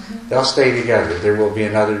 Mm-hmm. They'll stay together. There will be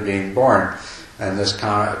another being born. And this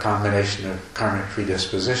combination of karmic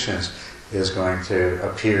predispositions is going to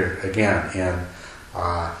appear again in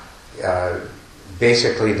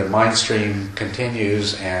basically the mind stream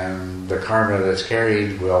continues, and the karma that's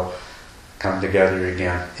carried will come together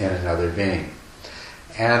again in another being.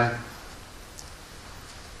 And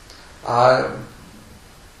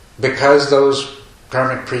because those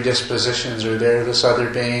karmic predispositions are there, this other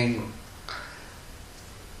being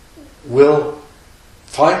will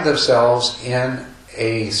find themselves in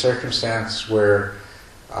a circumstance where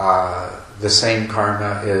the same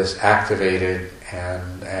karma is activated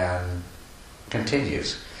and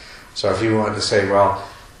continues. So if you want to say, well,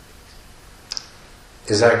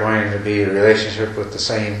 is that going to be a relationship with the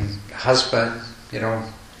same husband? You know,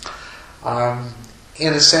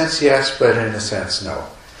 in a sense, yes, but in a sense, no.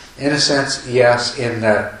 In a sense, yes, in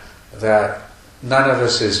that none of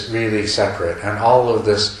us is really separate, and all of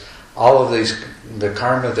these, the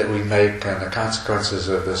karma that we make and the consequences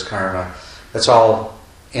of this karma, it's all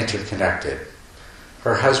interconnected.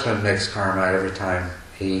 Her husband makes karma every time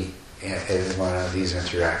he is one of these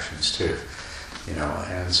interactions too, you know,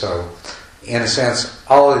 and so in a sense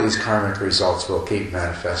all of these karmic results will keep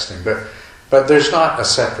manifesting, but there's not a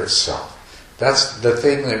separate self. That's the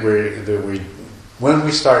thing that we when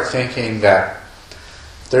we start thinking that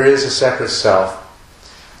there is a separate self,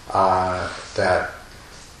 that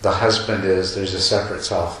the husband is, there's a separate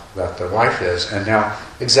self that the wife is, and now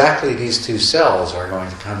exactly these two cells are going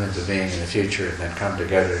to come into being in the future and then come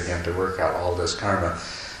together again to work out all this karma.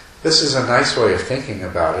 This is a nice way of thinking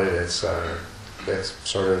about it. It's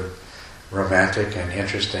sort of romantic and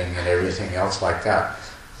interesting and everything else like that.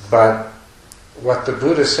 But what the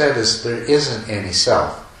Buddha said is there isn't any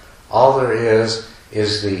self. All there is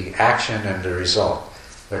the action and the result,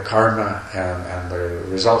 the karma and the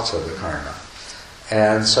results of the karma.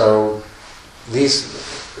 And so this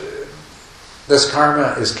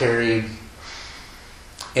karma is carried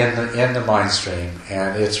in the mind stream,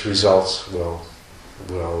 and its results will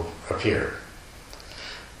appear.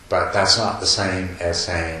 But that's not the same as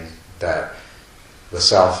saying that the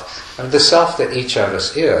self that each of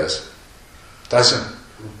us is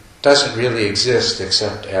doesn't really exist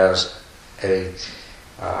except as a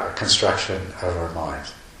construction of our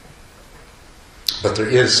minds. But there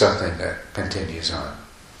is something that continues on.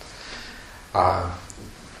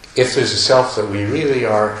 If there's a self that we really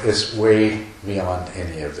are, it's way beyond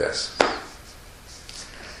any of this.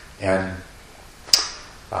 And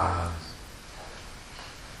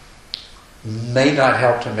may not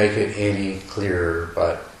help to make it any clearer,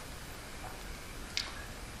 but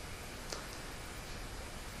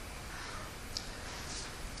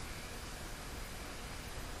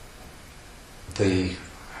the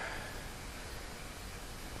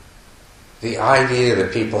idea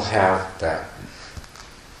that people have that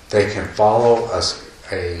they can follow a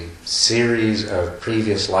series of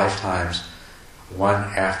previous lifetimes, one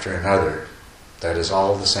after another, that is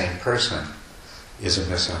all the same person, is a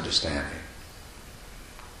misunderstanding.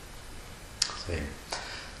 See,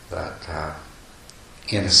 that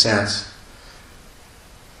in a sense,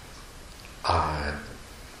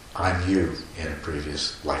 I'm you in a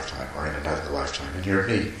previous lifetime or in another lifetime, and you're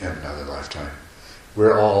me in another lifetime.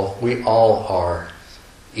 We all are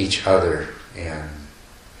each other in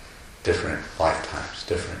different lifetimes,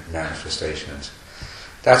 different manifestations.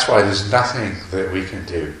 That's why there's nothing that we can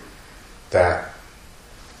do that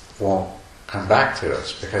won't come back to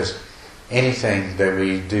us, because anything that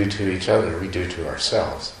we do to each other, we do to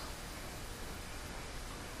ourselves.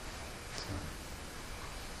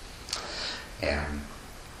 And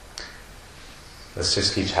this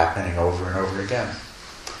just keeps happening over and over again.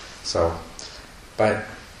 So, but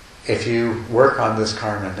if you work on this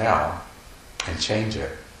karma now and change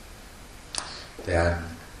it, then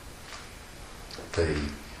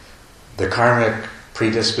the karmic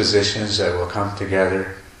predispositions that will come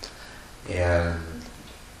together in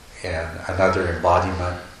another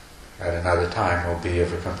embodiment at another time will be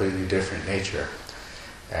of a completely different nature.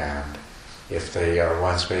 And if they are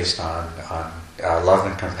ones based on love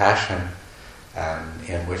and compassion, and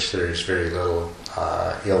in which there is very little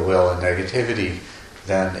ill will and negativity,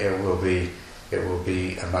 then it will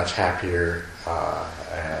be a much happier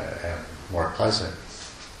and more pleasant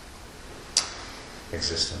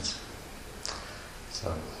existence.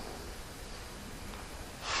 So.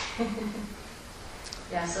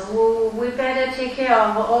 Yeah, so we better take care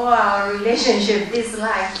of all our relationship this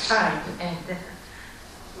lifetime. And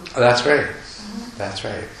that's right. Mm-hmm. That's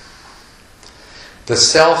right. The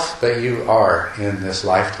self that you are in this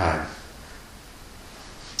lifetime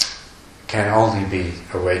can only be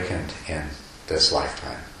awakened in this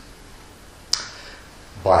lifetime.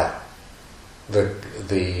 But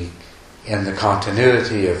in the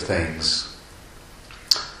continuity of things,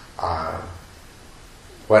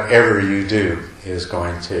 whatever you do is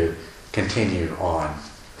going to continue on.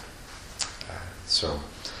 So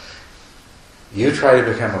you try to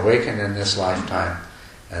become awakened in this lifetime,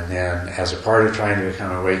 and then as a part of trying to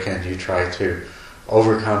become awakened, you try to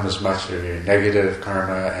overcome as much of your negative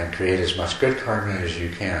karma and create as much good karma as you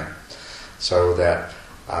can, so that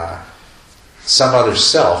some other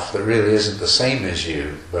self that really isn't the same as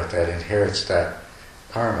you, but that inherits that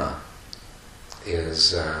karma,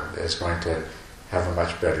 is going to have a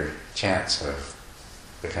much better chance of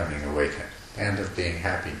becoming awakened and of being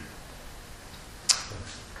happy.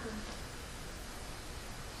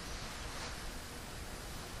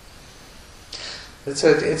 It's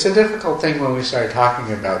a difficult thing when we start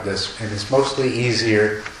talking about this, and it's mostly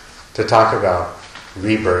easier to talk about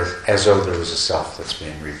rebirth as though there was a self that's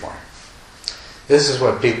being reborn. This is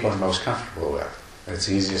what people are most comfortable with. It's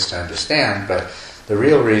easiest to understand, but the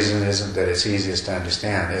real reason isn't that it's easiest to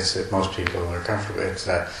understand, it's that most people are comfortable. It's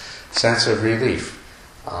that sense of relief.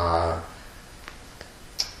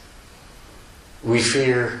 We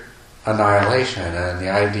fear annihilation, and the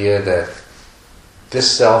idea that this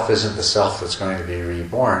self isn't the self that's going to be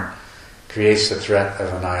reborn creates the threat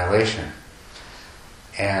of annihilation.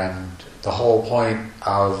 And the whole point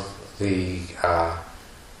of the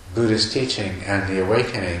Buddhist teaching and the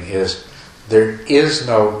awakening is there is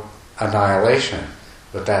no annihilation,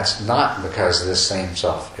 but that's not because this same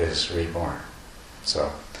self is reborn. So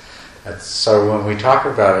when we talk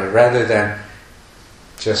about it, rather than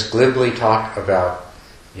just glibly talk about,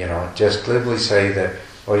 just glibly say that,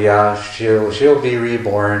 oh yeah, she'll be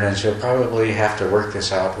reborn and she'll probably have to work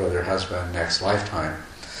this out with her husband next lifetime,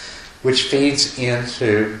 which feeds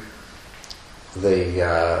into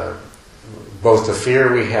the both the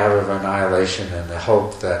fear we have of annihilation and the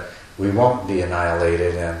hope that we won't be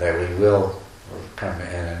annihilated and that we will come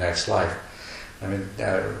in the next life. I mean,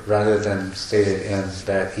 rather than state it in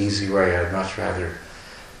that easy way, I'd much rather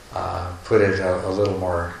put it a little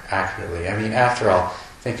more accurately. I mean, after all,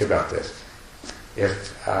 think about this.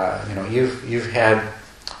 If you've had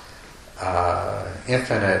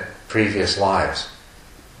infinite previous lives,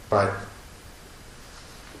 but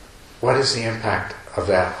what is the impact of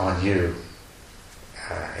that on you,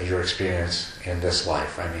 your experience in this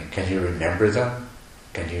life? I mean, can you remember them?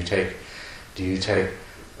 Do you take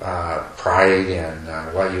pride in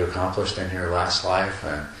what you accomplished in your last life,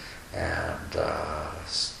 and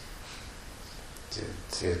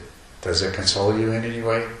does it console you in any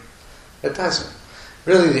way? It doesn't.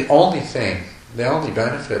 Really, the only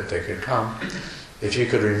benefit that could come if you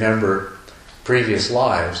could remember previous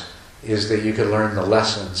lives is that you could learn the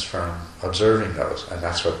lessons from observing those, and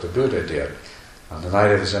that's what the Buddha did. On the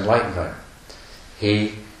night of his enlightenment,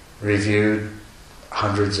 he reviewed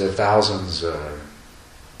hundreds of thousands,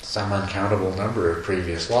 some uncountable number of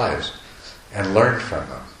previous lives, and learned from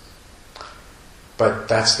them. But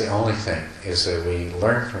that's the only thing, is that we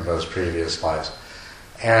learn from those previous lives.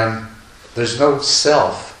 And there's no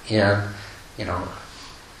self in,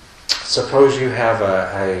 suppose you have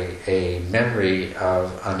a memory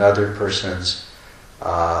of another person's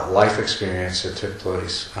life experience that took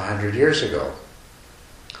place 100 years ago.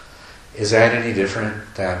 Is that any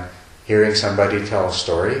different than hearing somebody tell a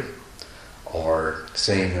story, or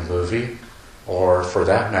seeing a movie, or for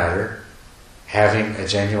that matter, having a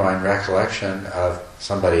genuine recollection of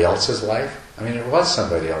somebody else's life? I mean, it was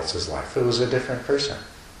somebody else's life. It was a different person.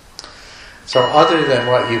 So other than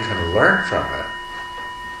what you can learn from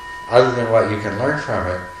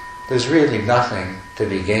it, there's really nothing to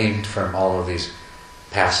be gained from all of these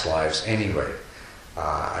past lives anyway.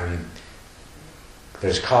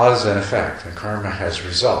 There's cause and effect, and karma has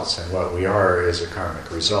results, and what we are is a karmic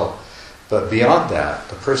result. But beyond that,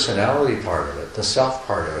 the personality part of it, the self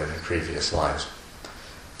part of it in previous lives,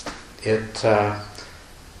 it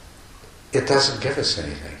doesn't give us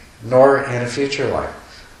anything, nor in a future life.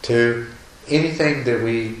 To anything that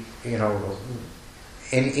we,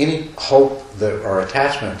 any hope that or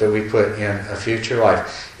attachment that we put in a future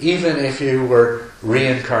life, even if you were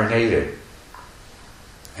reincarnated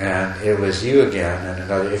and it was you again and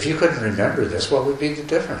another, if you couldn't remember this, what would be the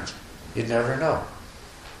difference? You'd never know.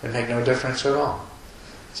 It'd make no difference at all.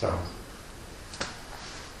 So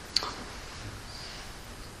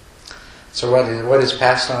what is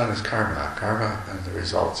passed on is karma and the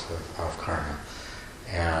results of karma.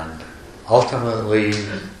 And ultimately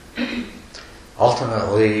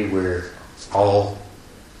we're all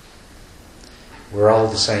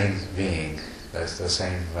the same being. That's the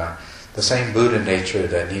same Buddha nature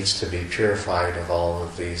that needs to be purified of all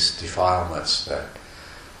of these defilements that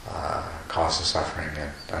cause the suffering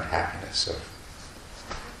and unhappiness of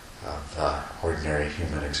ordinary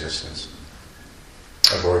human existence,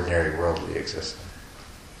 of ordinary worldly existence.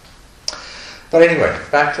 But anyway,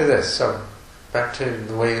 back to this. So, back to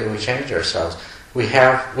the way that we change ourselves. We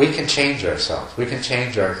can change ourselves. We can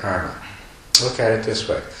change our karma. Look at it this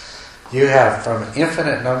way. You have, from an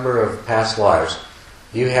infinite number of past lives,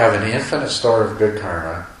 you have an infinite store of good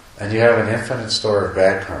karma, and you have an infinite store of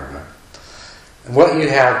bad karma. And what you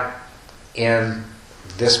have in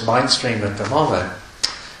this mind stream at the moment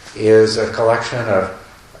is a collection of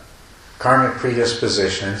karmic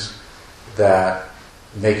predispositions that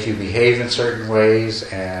make you behave in certain ways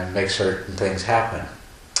and make certain things happen.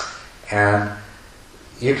 And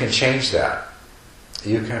you can change that.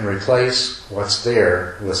 You can replace what's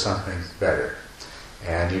there with something better.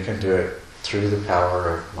 And you can do it through the power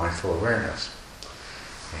of mindful awareness.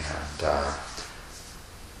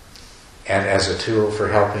 And as a tool for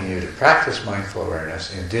helping you to practice mindful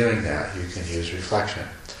awareness, in doing that, you can use reflection.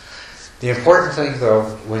 The important thing, though,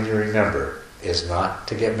 when you remember, is not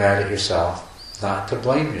to get mad at yourself, not to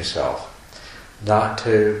blame yourself, not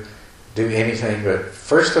to do anything, but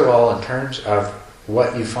first of all, in terms of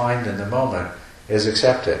what you find in the moment, is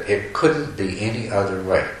accept it. It couldn't be any other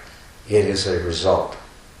way. It is a result.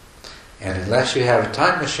 And unless you have a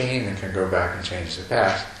time machine and can go back and change the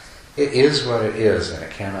past, it is what it is and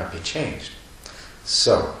it cannot be changed.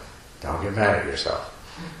 So, don't get mad at yourself.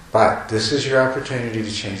 But this is your opportunity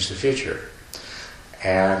to change the future.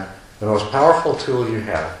 And the most powerful tool you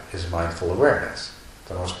have is mindful awareness.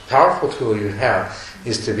 The most powerful tool you have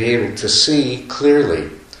is to be able to see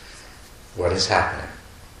clearly what is happening,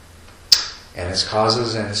 and its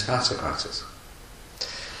causes and its consequences.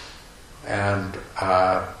 And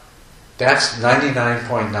that's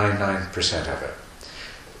 99.99% of it.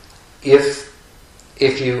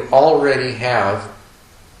 If you already have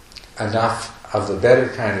enough of the better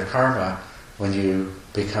kind of karma, when you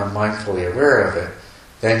become mindfully aware of it,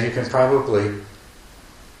 then you can probably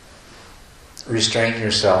restrain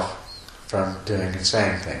yourself from doing and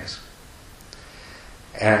saying things.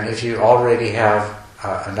 And if you already have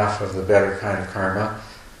enough of the better kind of karma,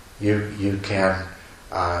 you can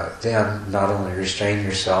then not only restrain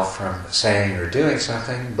yourself from saying or doing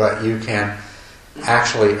something, but you can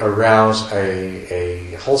actually arouse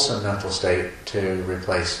a wholesome mental state to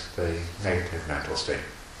replace the negative mental state.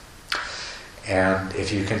 And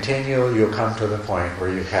if you continue, you'll come to the point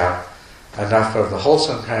where you have enough of the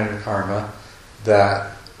wholesome kind of karma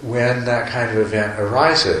that when that kind of event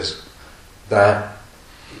arises, that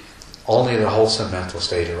only the wholesome mental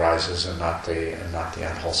state arises and not the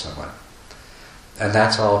unwholesome one. And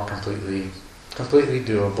that's all completely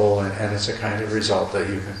doable, and it's a kind of result that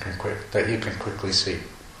you can quickly see.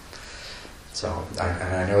 So,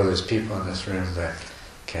 I know there's people in this room that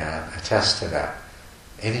can attest to that.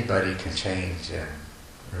 Anybody can change in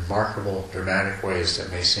remarkable, dramatic ways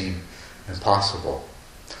that may seem impossible,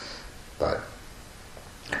 but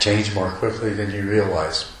change more quickly than you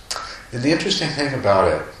realize. And the interesting thing about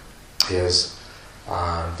it is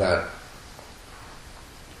that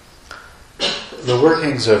the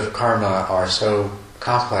workings of karma are so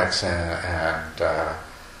complex and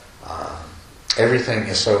everything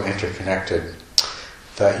is so interconnected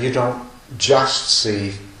that you don't just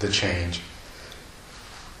see the change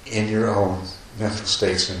in your own mental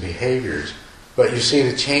states and behaviors, but you see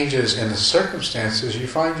the changes in the circumstances you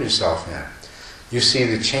find yourself in. You see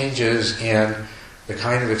the changes in the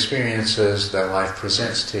kind of experiences that life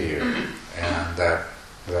presents to you and that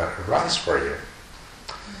arise for you.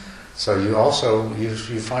 So you also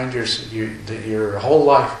you find your whole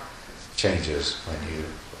life changes when you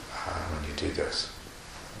do this.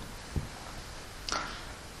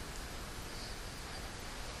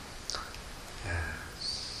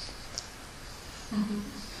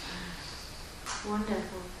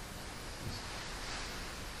 Wonderful.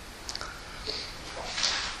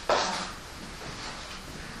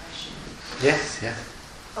 Yes, yeah.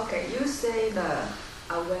 Okay, you say the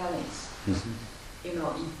awareness. Mm-hmm. If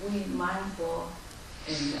we mindful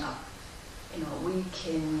and we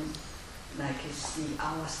can see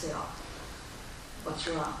ourselves what's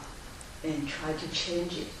wrong and try to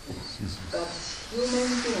change it. But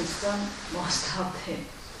human beings, most of them,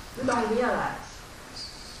 you don't realize.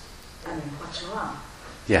 What's wrong?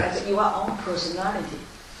 Yes. Like your own personality,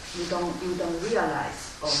 you don't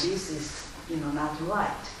realize, this is not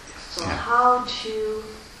right. So how to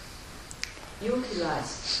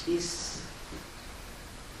utilize this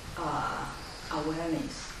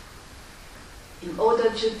awareness in order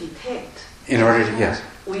to detect? Yes.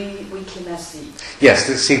 We cannot see. Yes.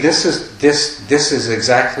 See, this is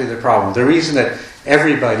exactly the problem. The reason that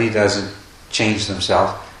everybody doesn't change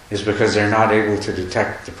themselves is because they're not able to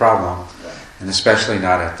detect the problem, and especially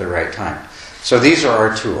not at the right time. So these are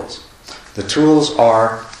our tools. The tools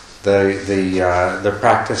are the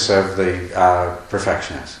practice of the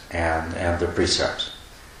perfections and the precepts.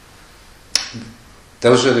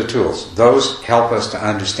 Those are the tools. Those help us to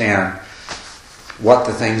understand what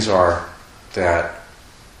the things are that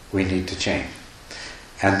we need to change.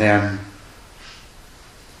 And then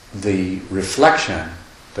the reflection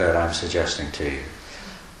that I'm suggesting to you,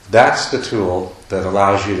 that's the tool that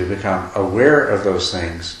allows you to become aware of those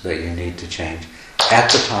things that you need to change at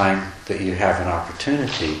the time that you have an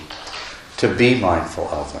opportunity to be mindful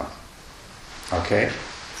of them. Okay?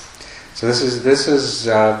 So this is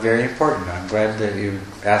very important. I'm glad that you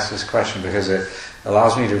asked this question because it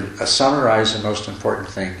allows me to summarize the most important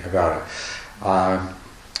thing about it.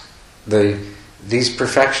 These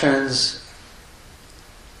perfections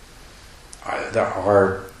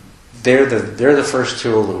they're the first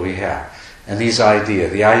tool that we have, and the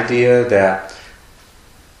idea that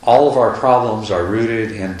all of our problems are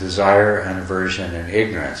rooted in desire and aversion and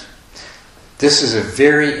ignorance. This is a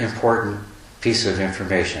very important piece of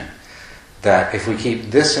information. That if we keep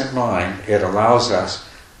this in mind, it allows us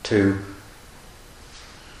to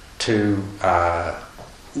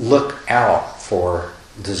look out for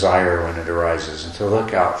desire when it arises, and to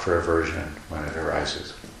look out for aversion when it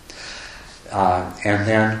arises. And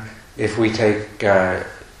then, if we take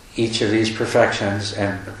each of these perfections,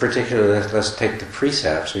 and particularly let's take the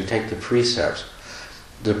precepts. We take the precepts.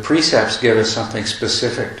 The precepts give us something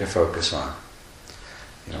specific to focus on.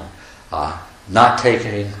 Not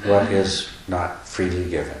taking what is not freely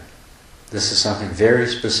given. This is something very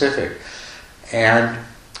specific. And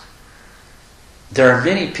there are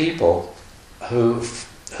many people who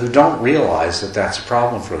don't realize that that's a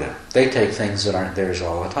problem for them. They take things that aren't theirs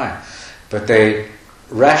all the time. But they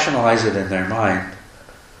rationalize it in their mind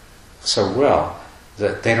so well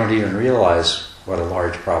that they don't even realize what a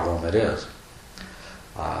large problem it is.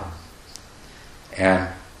 And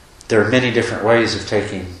there are many different ways of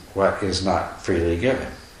taking what is not freely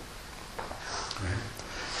given.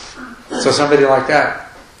 Right? So somebody like that,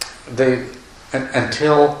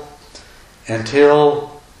 until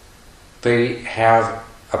they have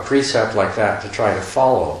a precept like that to try to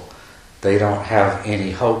follow, they don't have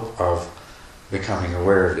any hope of becoming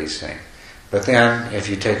aware of these things. But then, if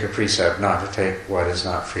you take a precept not to take what is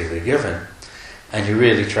not freely given, and you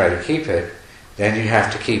really try to keep it, then you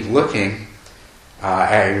have to keep looking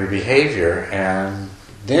at your behavior, and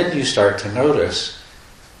then you start to notice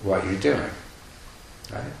what you're doing.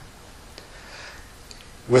 Right?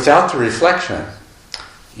 Without the reflection,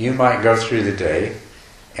 you might go through the day,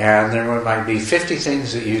 and there might be 50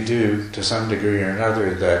 things that you do to some degree or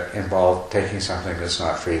another that involve taking something that's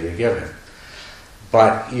not freely given.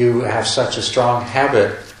 But you have such a strong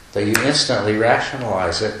habit that you instantly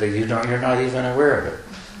rationalize it that you're not even aware of it.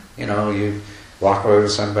 You know, you walk over to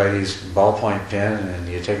somebody's ballpoint pen and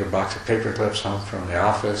you take a box of paper clips home from the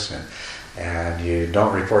office and you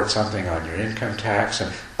don't report something on your income tax.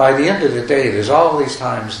 And by the end of the day, there's all these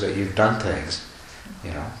times that you've done things,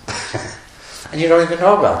 you know, and you don't even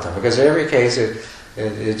know about them because in every case it's.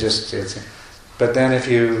 But then if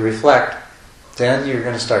you reflect, then you're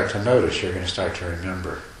going to start to notice, you're going to start to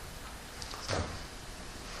remember.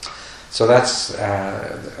 So that's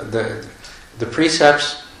the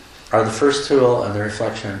precepts are the first tool, and the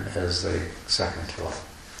reflection is the second tool.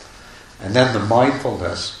 And then the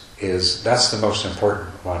mindfulness that's the most important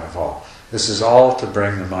one of all. This is all to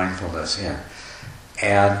bring the mindfulness in.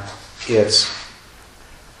 And it's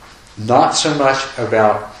not so much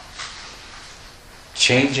about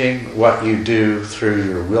changing what you do through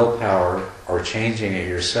your willpower or changing it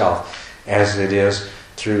yourself as it is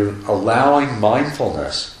through allowing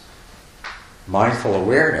mindfulness, mindful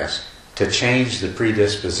awareness, to change the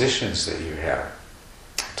predispositions that you have,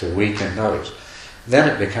 to weaken those. Then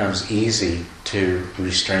it becomes easy to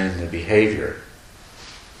restrain the behavior.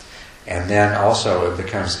 And then also it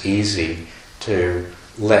becomes easy to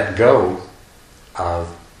let go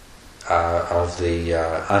of the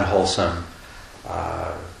unwholesome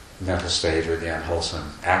mental state or the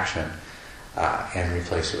unwholesome action and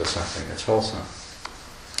replace it with something that's wholesome.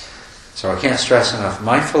 So I can't stress enough,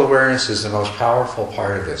 mindful awareness is the most powerful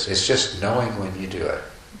part of this. It's just knowing when you do it.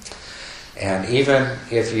 And even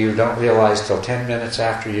if you don't realize till 10 minutes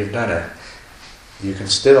after you've done it, you can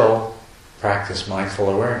still practice mindful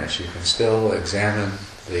awareness. You can still examine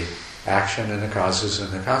the action and the causes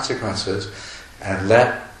and the consequences and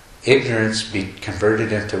let ignorance be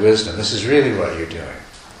converted into wisdom. This is really what you're doing.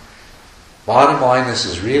 Bottom line, this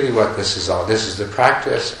is really what this is all. This is the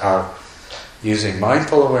practice of using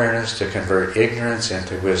mindful awareness to convert ignorance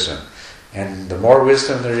into wisdom. And the more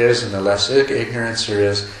wisdom there is and the less ignorance there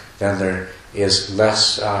is, then there is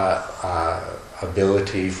less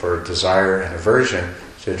ability for desire and aversion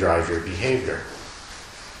to drive your behavior.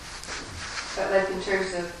 But like in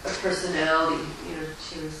terms of personality, you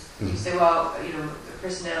say, well, the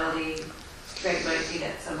personality trait might be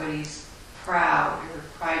that somebody's proud or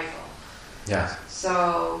prideful. Yeah.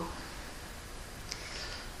 So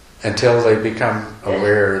until they become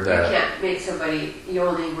aware that you can't make somebody. You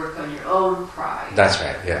only work on your own pride. That's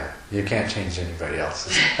right. Yeah, you can't change anybody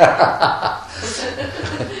else's.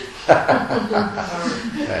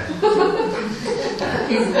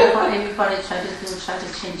 It's before everybody try to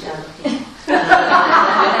change other people.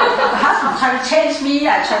 The husband try to change me,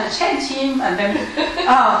 I try to change him, and then,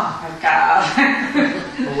 oh my God.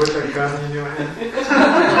 With a gun in your hand.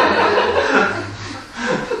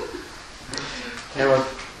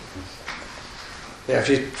 Yeah, if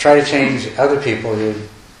you try to change other people, you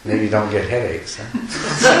maybe don't get headaches. Huh?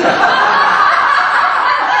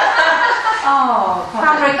 Oh,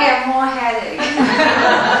 probably get more headaches.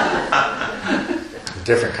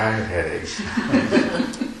 Different kind of headaches.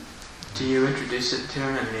 Do you introduce it to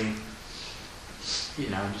him in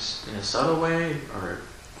just in a subtle way, or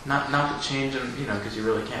not to change them, because you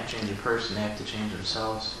really can't change a person; they have to change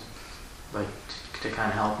themselves, like to kind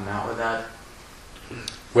of help them out with that?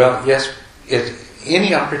 Well, yes.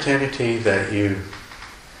 Any opportunity that you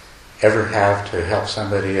ever have to help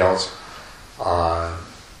somebody else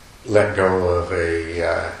let go of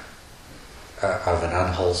an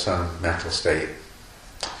unwholesome mental state,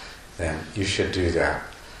 then you should do that.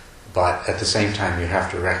 But at the same time, you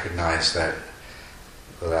have to recognize that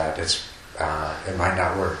it might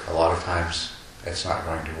not work. A lot of times, it's not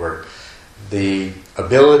going to work. The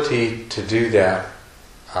ability to do that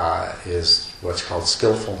is what's called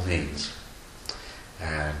skillful means.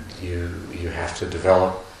 And you have to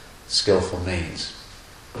develop skillful means.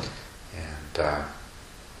 And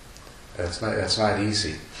it's not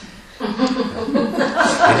easy.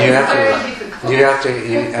 And you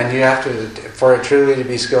have to, for it truly to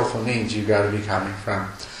be skillful means, you've got to be coming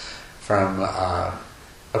from a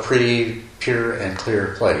pretty pure and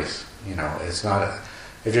clear place. It's not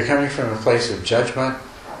if you're coming from a place of judgment,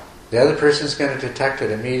 the other person's going to detect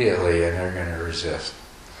it immediately and they're going to resist.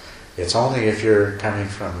 It's only if you're coming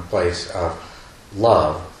from a place of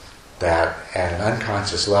love that at an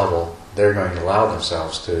unconscious level they're going to allow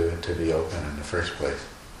themselves to be open in the first place.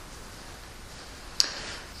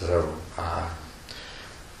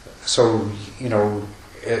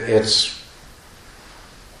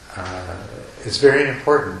 It's very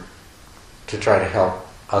important to try to help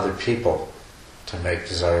other people to make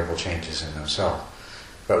desirable changes in themselves.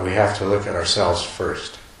 But we have to look at ourselves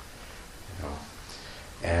first.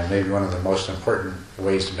 And maybe one of the most important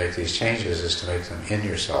ways to make these changes is to make them in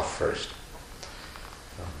yourself first.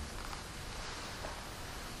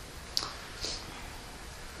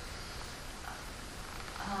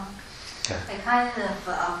 A kind of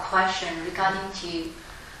question regarding to,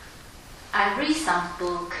 I read some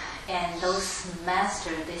book and those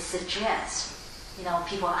masters, they suggest,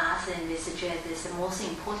 people ask and they suggest this the most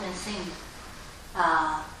important thing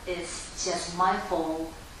is just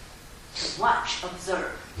mindful to watch,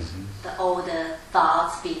 observe all the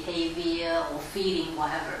thoughts, behavior or feeling,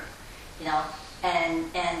 whatever, and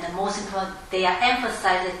the most important, they are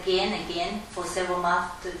emphasized again and again for several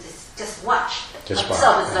months to just watch,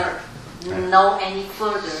 observe. No any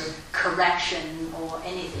further correction or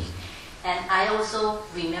anything. And I also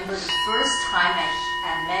remember the first time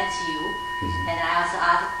I met you, and I also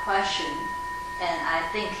asked a question, and I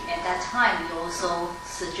think at that time you also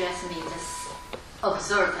suggested me just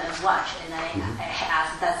observe and watch, and I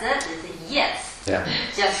asked, that's it? They said, yes. Yeah.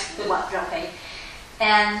 Just watch, okay.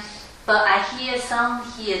 But I hear some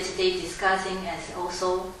here today discussing as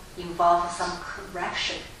also involve some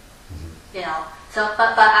correction, So,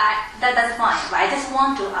 but that's fine. But I just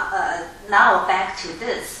want to now back to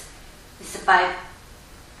this. It's by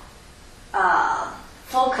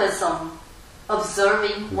focus on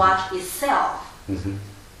observing what itself.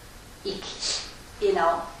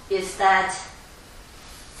 Is that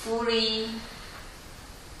fully?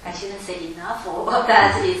 I shouldn't say enough, or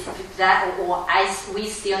that is that, or we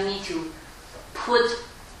still need to put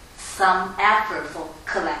some effort for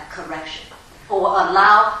correction. Or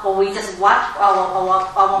allow, or we just watch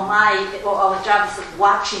our mind, or our job is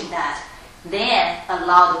watching that. Then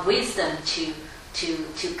allow the wisdom to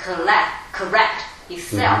correct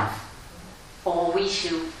itself, or we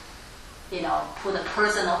should, put a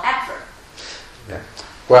personal effort. Yeah.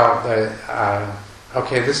 Well,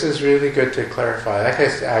 okay. This is really good to clarify. Like I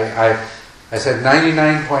said,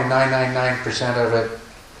 99.999% of it,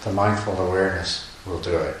 the mindful awareness will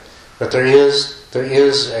do it. But there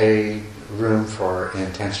is a room for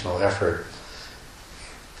intentional effort.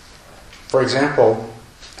 For example,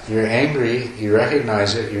 you're angry, you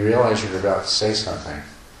recognize it, you realize you're about to say something.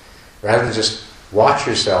 Rather than just watch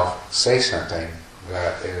yourself say something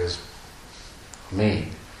that is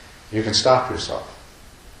mean, you can stop yourself.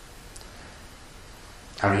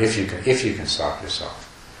 I mean, if you can stop yourself,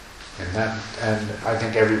 and I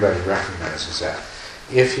think everybody recognizes that.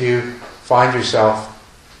 If you find yourself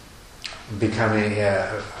becoming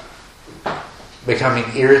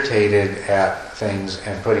irritated at things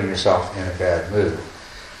and putting yourself in a bad mood,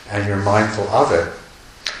 and you're mindful of it,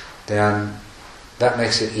 then that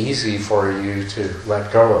makes it easy for you to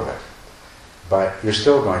let go of it. But you're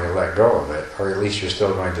still going to let go of it, or at least you're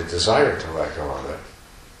still going to desire to let go of it.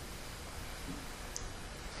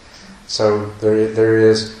 So there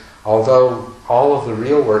is, although all of the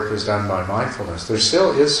real work is done by mindfulness, there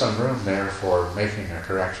still is some room there for making a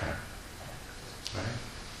correction. Right?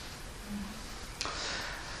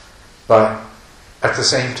 But at the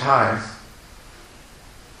same time,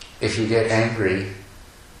 if you get angry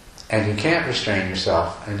and you can't restrain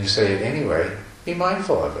yourself and you say it anyway, be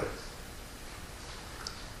mindful of it.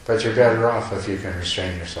 But you're better off if you can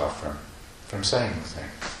restrain yourself from saying the thing.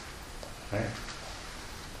 Right?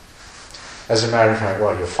 As a matter of fact,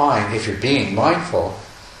 what you'll find, if you're being mindful,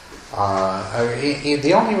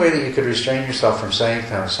 the only way that you could restrain yourself from saying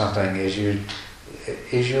something is you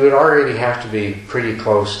would already have to be pretty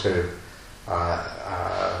close to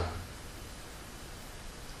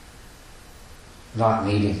not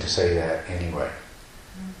needing to say that anyway,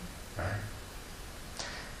 right?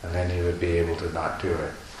 And then you would be able to not do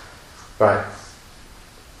it. But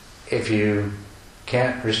if you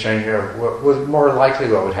can't restrain more likely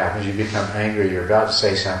what would happen is you become angry, you're about to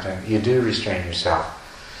say something, you do restrain yourself,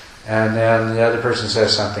 and then the other person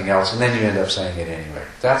says something else, and then you end up saying it anyway.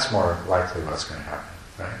 That's more likely what's going to happen,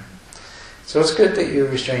 right? So it's good that you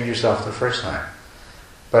restrained yourself the first time.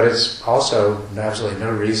 But it's also absolutely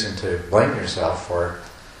no reason to blame yourself for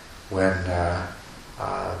when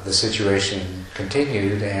the situation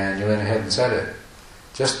continued and you went ahead and said it.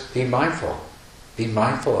 Just be mindful. Be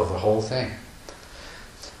mindful of the whole thing.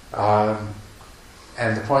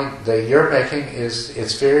 And the point that you're making is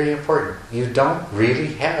it's very important. You don't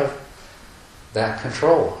really have that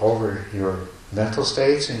control over your mental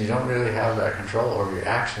states, and you don't really have that control over your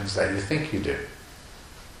actions that you think you do.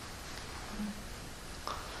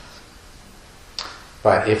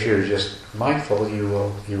 But if you're just mindful, you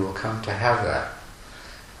will come to have that.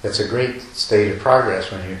 It's a great state of progress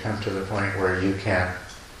when you come to the point where you can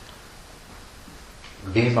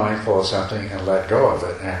be mindful of something and let go of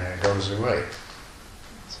it, and it goes away.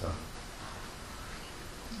 So,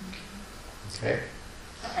 okay.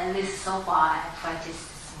 At least so far, I practice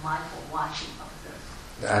mindful watching of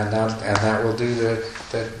the. And that will do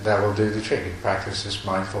the trick. You practice this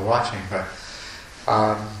mindful watching, but.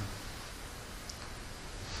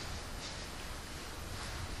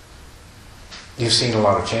 You've seen a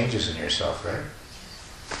lot of changes in yourself, right?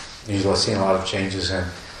 You've seen a lot of changes in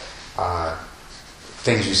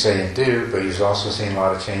things you say and do, but you've also seen a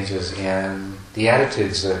lot of changes in the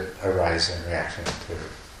attitudes that arise in reaction to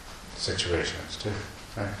situations, too,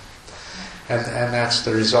 right? And that's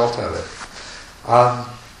the result of it.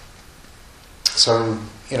 So,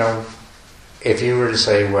 if you were to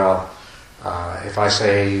say, well, if I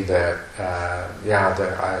say that,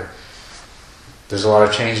 there's a lot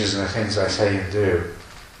of changes in the things I say and do,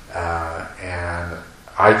 and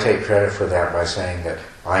I take credit for that by saying that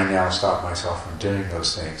I now stop myself from doing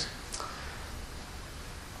those things.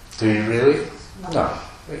 Do you really? No.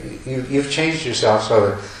 You've changed yourself so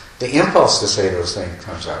that the impulse to say those things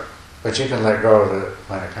comes out, but you can let go of it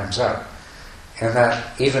when it comes up. And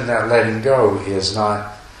that even that letting go is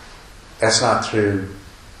that's not through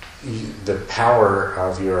the power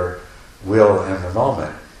of your will in the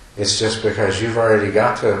moment. It's just because you've already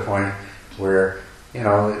got to a point where,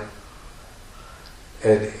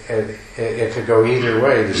 it could go either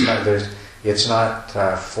way. It's not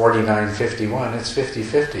 49-51, it's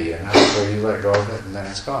 50-50, and that's where you let go of it and then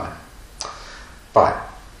it's gone. But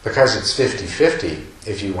because it's 50-50,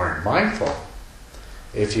 if you weren't mindful,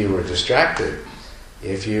 if you were distracted,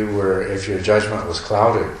 if your judgment was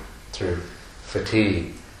clouded through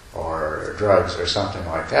fatigue or drugs or something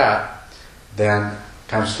like that, then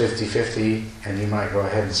comes 50-50 and you might go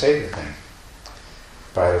ahead and say the thing.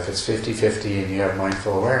 But if it's 50-50 and you have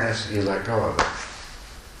mindful awareness, you let go of it.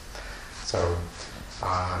 So,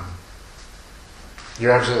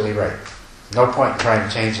 you're absolutely right. No point in trying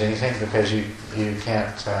to change anything because you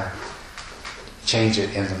can't change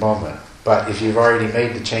it in the moment. But if you've already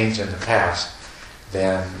made the change in the past,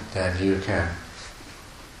 then you can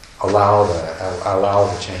allow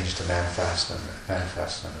the change to manifest in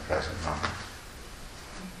the present moment.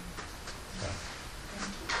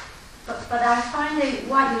 But I find that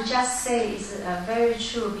what you just say is very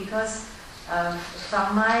true because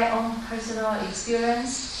from my own personal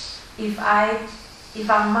experience, if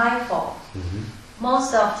I'm mindful,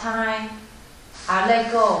 most of the time I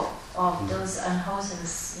let go of those unwholesome,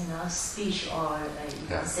 speech or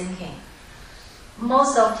thinking.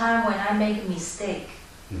 Most of the time when I make a mistake,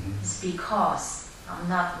 it's because I'm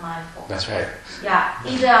not mindful. That's right. Yeah,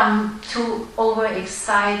 either I'm too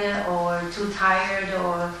overexcited or too tired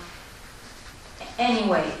or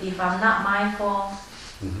anyway, if I'm not mindful,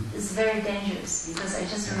 it's very dangerous because I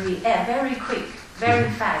just react very quick, very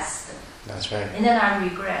fast. That's right. And then I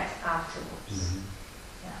regret afterwards.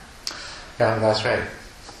 Yeah, that's right.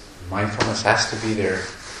 Mindfulness has to be there.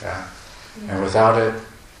 Yeah. And without it,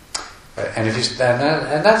 and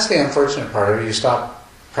that's the unfortunate part of it. You stop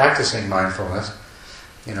practicing mindfulness,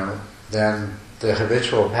 then the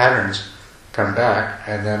habitual patterns come back,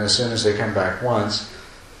 and then as soon as they come back once,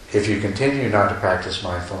 if you continue not to practice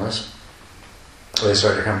mindfulness, they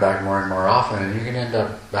start to come back more and more often, and you can end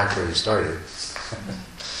up back where you started.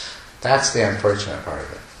 That's the unfortunate part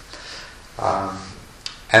of it.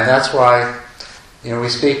 And that's why, we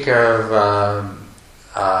speak of,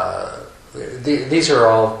 these are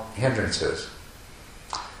all hindrances.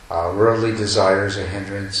 Worldly desire is a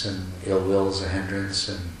hindrance, and ill will is a hindrance,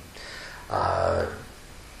 and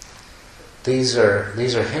these are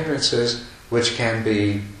hindrances which can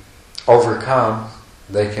be overcome,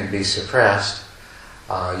 they can be suppressed,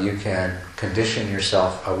 you can condition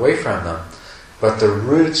yourself away from them, but the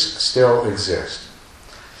roots still exist.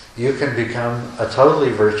 You can become a totally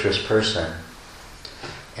virtuous person,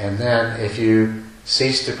 and then if you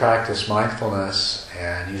cease to practice mindfulness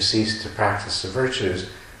and you cease to practice the virtues,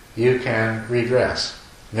 you can regress.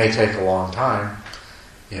 It may take a long time,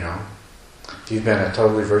 If you've been a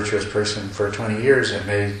totally virtuous person for 20 years, it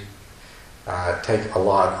may take a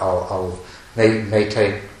lot. May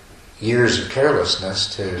take years of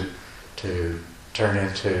carelessness to turn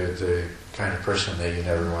into the kind of person that you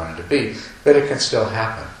never wanted to be, but it can still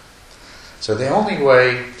happen. So the only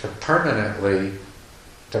way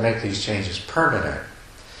to make these changes permanent,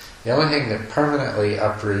 the only thing that permanently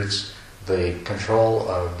uproots the control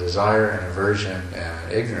of desire and aversion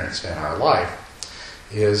and ignorance in our life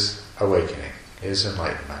is awakening, is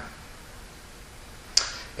enlightenment.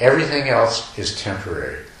 Everything else is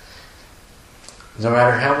temporary. No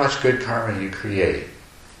matter how much good karma you create,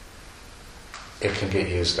 it can get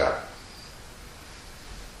used up.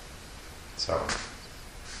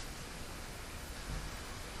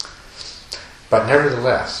 But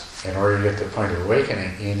nevertheless, in order to get to the point of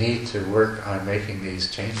awakening, you need to work on making these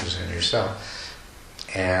changes in yourself.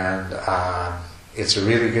 And it's a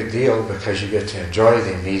really good deal because you get to enjoy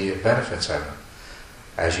the immediate benefits of it.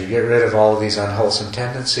 As you get rid of all of these unwholesome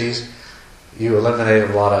tendencies, you eliminate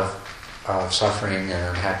a lot of suffering and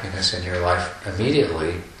unhappiness in your life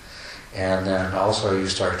immediately. And then also you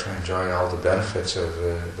start to enjoy all the benefits of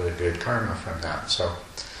the good karma from that. So,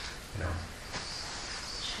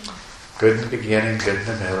 good in the beginning, good in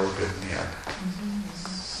the middle, good in the end.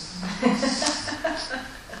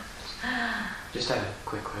 Just had a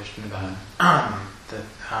quick question about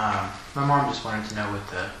my mom just wanted to know what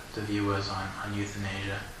the view was on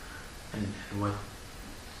euthanasia and where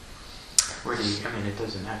do you, it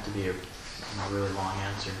doesn't have to be a really long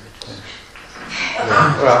answer.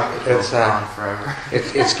 It's forever.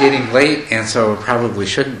 It's getting late, and so it probably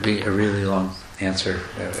shouldn't be a really long answer.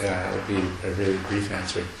 It'll be a really brief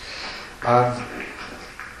answer.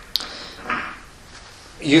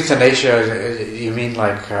 Euthanasia, you mean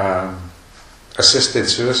like assisted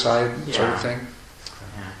suicide sort of thing?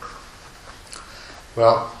 Yeah.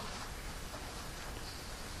 Well,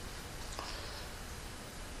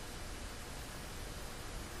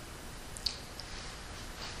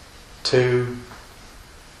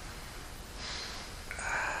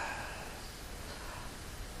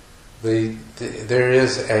 there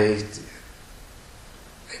is a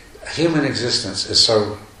human existence is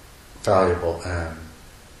so valuable and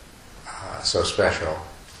so special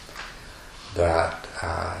that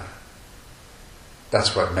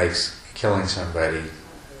that's what makes killing somebody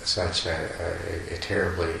such a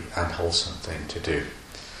terribly unwholesome thing to do.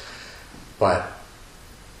 But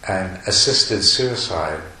an assisted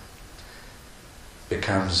suicide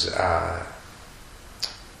becomes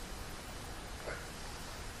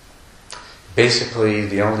basically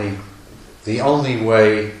the only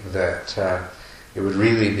way that it would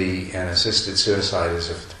really be an assisted suicide is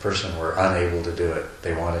if the person were unable to do it.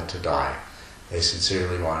 They wanted to die. They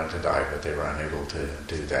sincerely wanted to die, but they were unable to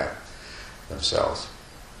do that themselves.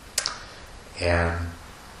 And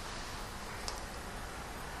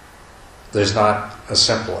there's not a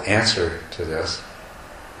simple answer to this.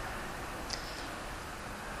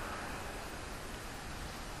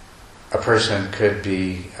 A person could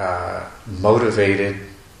be motivated,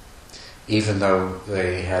 even though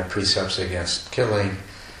they had precepts against killing,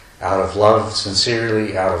 out of love,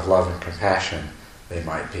 sincerely, out of love and compassion, they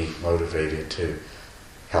might be motivated to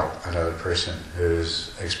help another person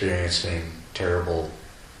who's experiencing terrible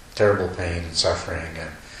pain and suffering,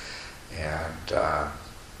 and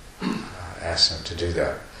ask them to do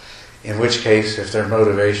that. In which case, if their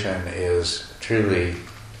motivation is truly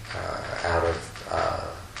out of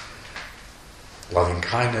loving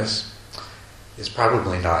kindness, it's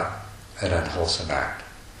probably not an unwholesome act.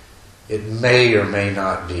 It may or may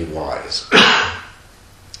not be wise.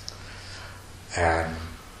 And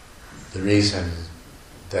the reason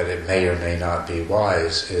that it may or may not be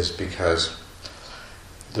wise is because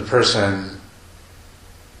the person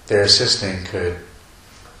they're assisting could,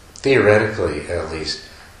 theoretically at least,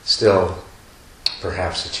 still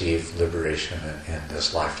perhaps achieve liberation in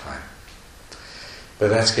this lifetime. But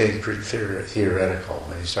that's getting pretty theoretical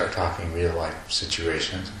when you start talking real life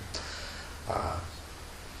situations.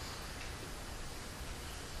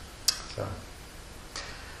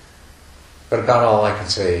 But about all I can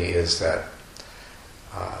say is that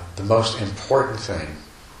the most important thing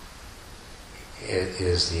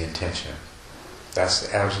is the intention. That's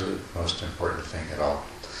the absolute most important thing at all.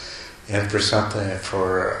 And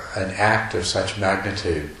for an act of such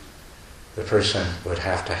magnitude, the person would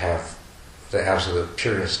have to have the absolute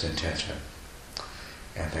purest intention,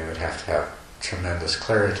 and they would have to have tremendous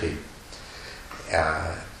clarity,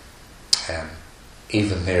 and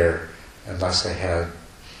even there, unless they had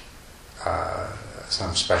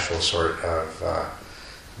some special sort of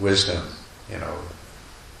wisdom,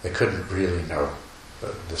 they couldn't really know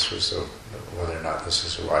that whether or not this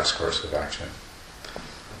is a wise course of action.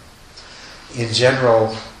 In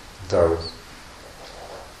general, though,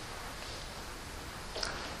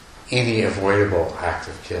 any avoidable act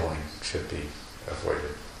of killing should be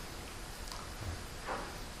avoided.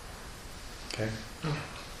 Okay?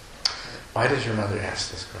 Why did your mother ask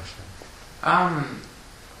this question?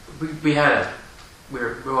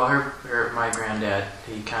 My granddad,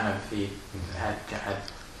 he had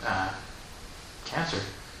cancer,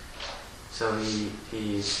 so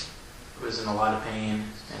he was in a lot of pain,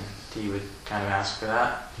 and he would kind of ask for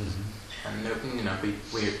that. Mm-hmm. And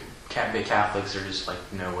we Catholics are just like,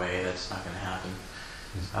 no way, that's not going to happen.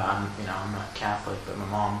 Mm-hmm. I'm not Catholic, but my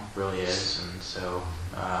mom really is, and so.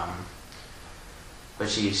 But I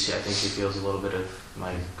think she feels a little bit of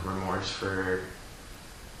like remorse for,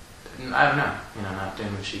 I don't know, not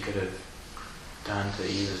doing what she could have done to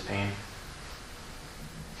ease his pain.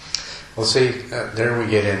 Well, see, there we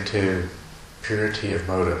get into purity of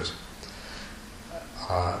motives.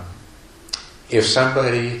 If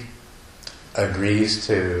somebody agrees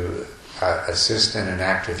to assist in an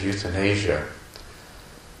act of euthanasia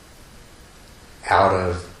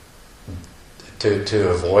to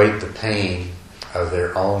avoid the pain of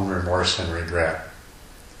their own remorse and regret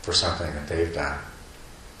for something that they've done,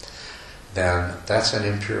 then that's an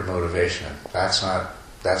impure motivation. That's not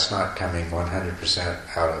coming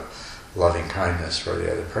 100% out of loving kindness for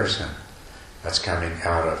the other person. That's coming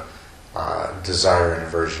out of desire and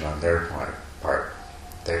aversion on their part.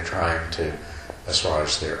 They're trying to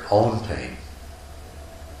assuage their own pain.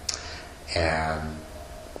 And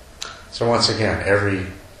so once again, every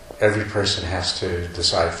person has to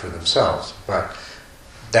decide for themselves, but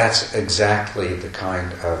that's exactly the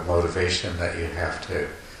kind of motivation that you have to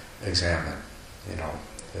examine.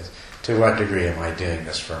 To what degree am I doing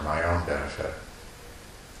this for my own benefit?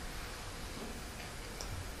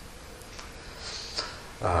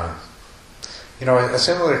 A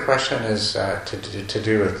similar question is to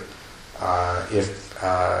do with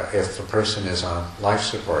if the person is on life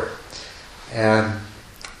support. And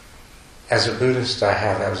as a Buddhist, I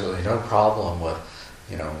have absolutely no problem with,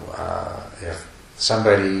 if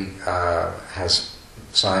somebody has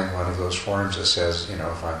signed one of those forms that says,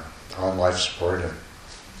 if I'm on life support and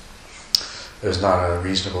there's not a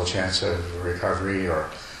reasonable chance of recovery or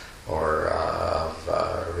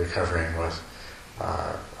of recovering with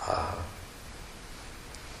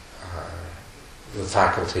the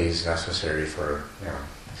faculties necessary for,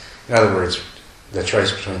 in other words, the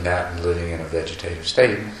choice between that and living in a vegetative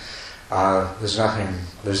state. There's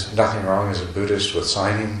nothing wrong as a Buddhist with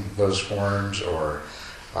signing those forms or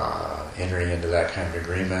entering into that kind of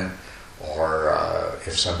agreement, or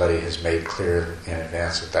if somebody has made clear in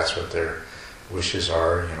advance that that's what their wishes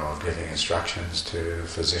are, of giving instructions to a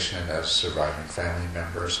physician as surviving family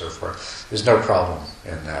member, so forth. There's no problem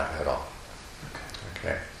in that at all.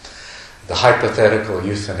 Okay. The hypothetical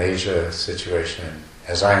euthanasia situation,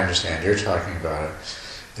 as I understand you're talking about it,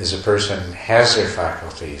 is a person has their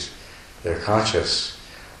faculties, they're conscious,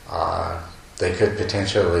 they could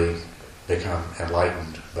potentially become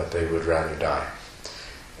enlightened, but they would rather die.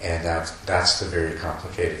 And that's the very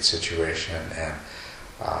complicated situation.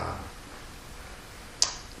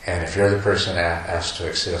 And if you're the person asked to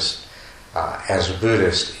assist, as a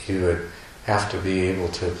Buddhist, you would have to be able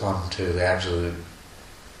to plumb to the absolute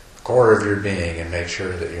core of your being and make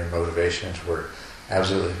sure that your motivations were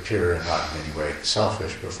absolutely pure and not in any way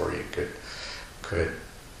selfish before you could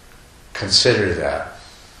consider that.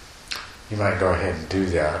 You might go ahead and do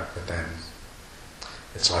that, but then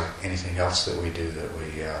it's like anything else that we do that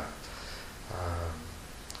we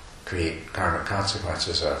create karmic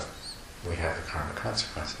consequences of. We have the karmic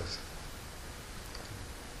consequences.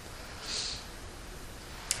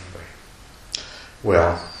 Anyway.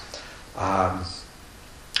 Well,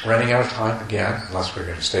 running out of time again, unless we're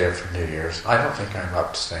going to stay up for New Year's. I don't think I'm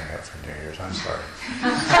up to staying up for New Year's. I'm sorry.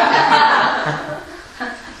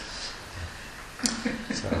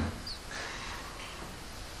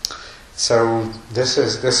 So this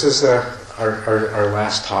is our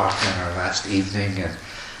last talk and our last evening, and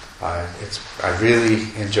I've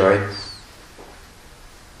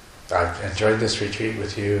enjoyed this retreat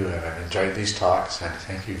with you, and I've enjoyed these talks, and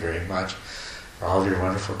thank you very much for all of your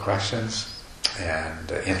wonderful questions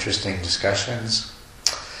and interesting discussions.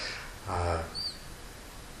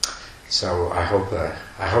 So I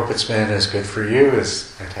hope it's been as good for you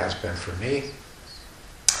as it has been for me.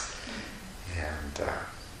 And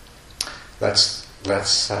let's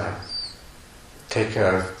take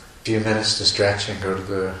a few minutes to stretch and go to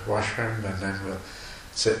the washroom, and then we'll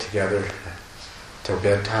sit together till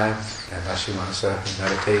bedtime, unless you want to sit up and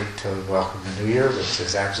meditate till welcome the New Year, which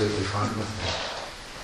is absolutely fine with me.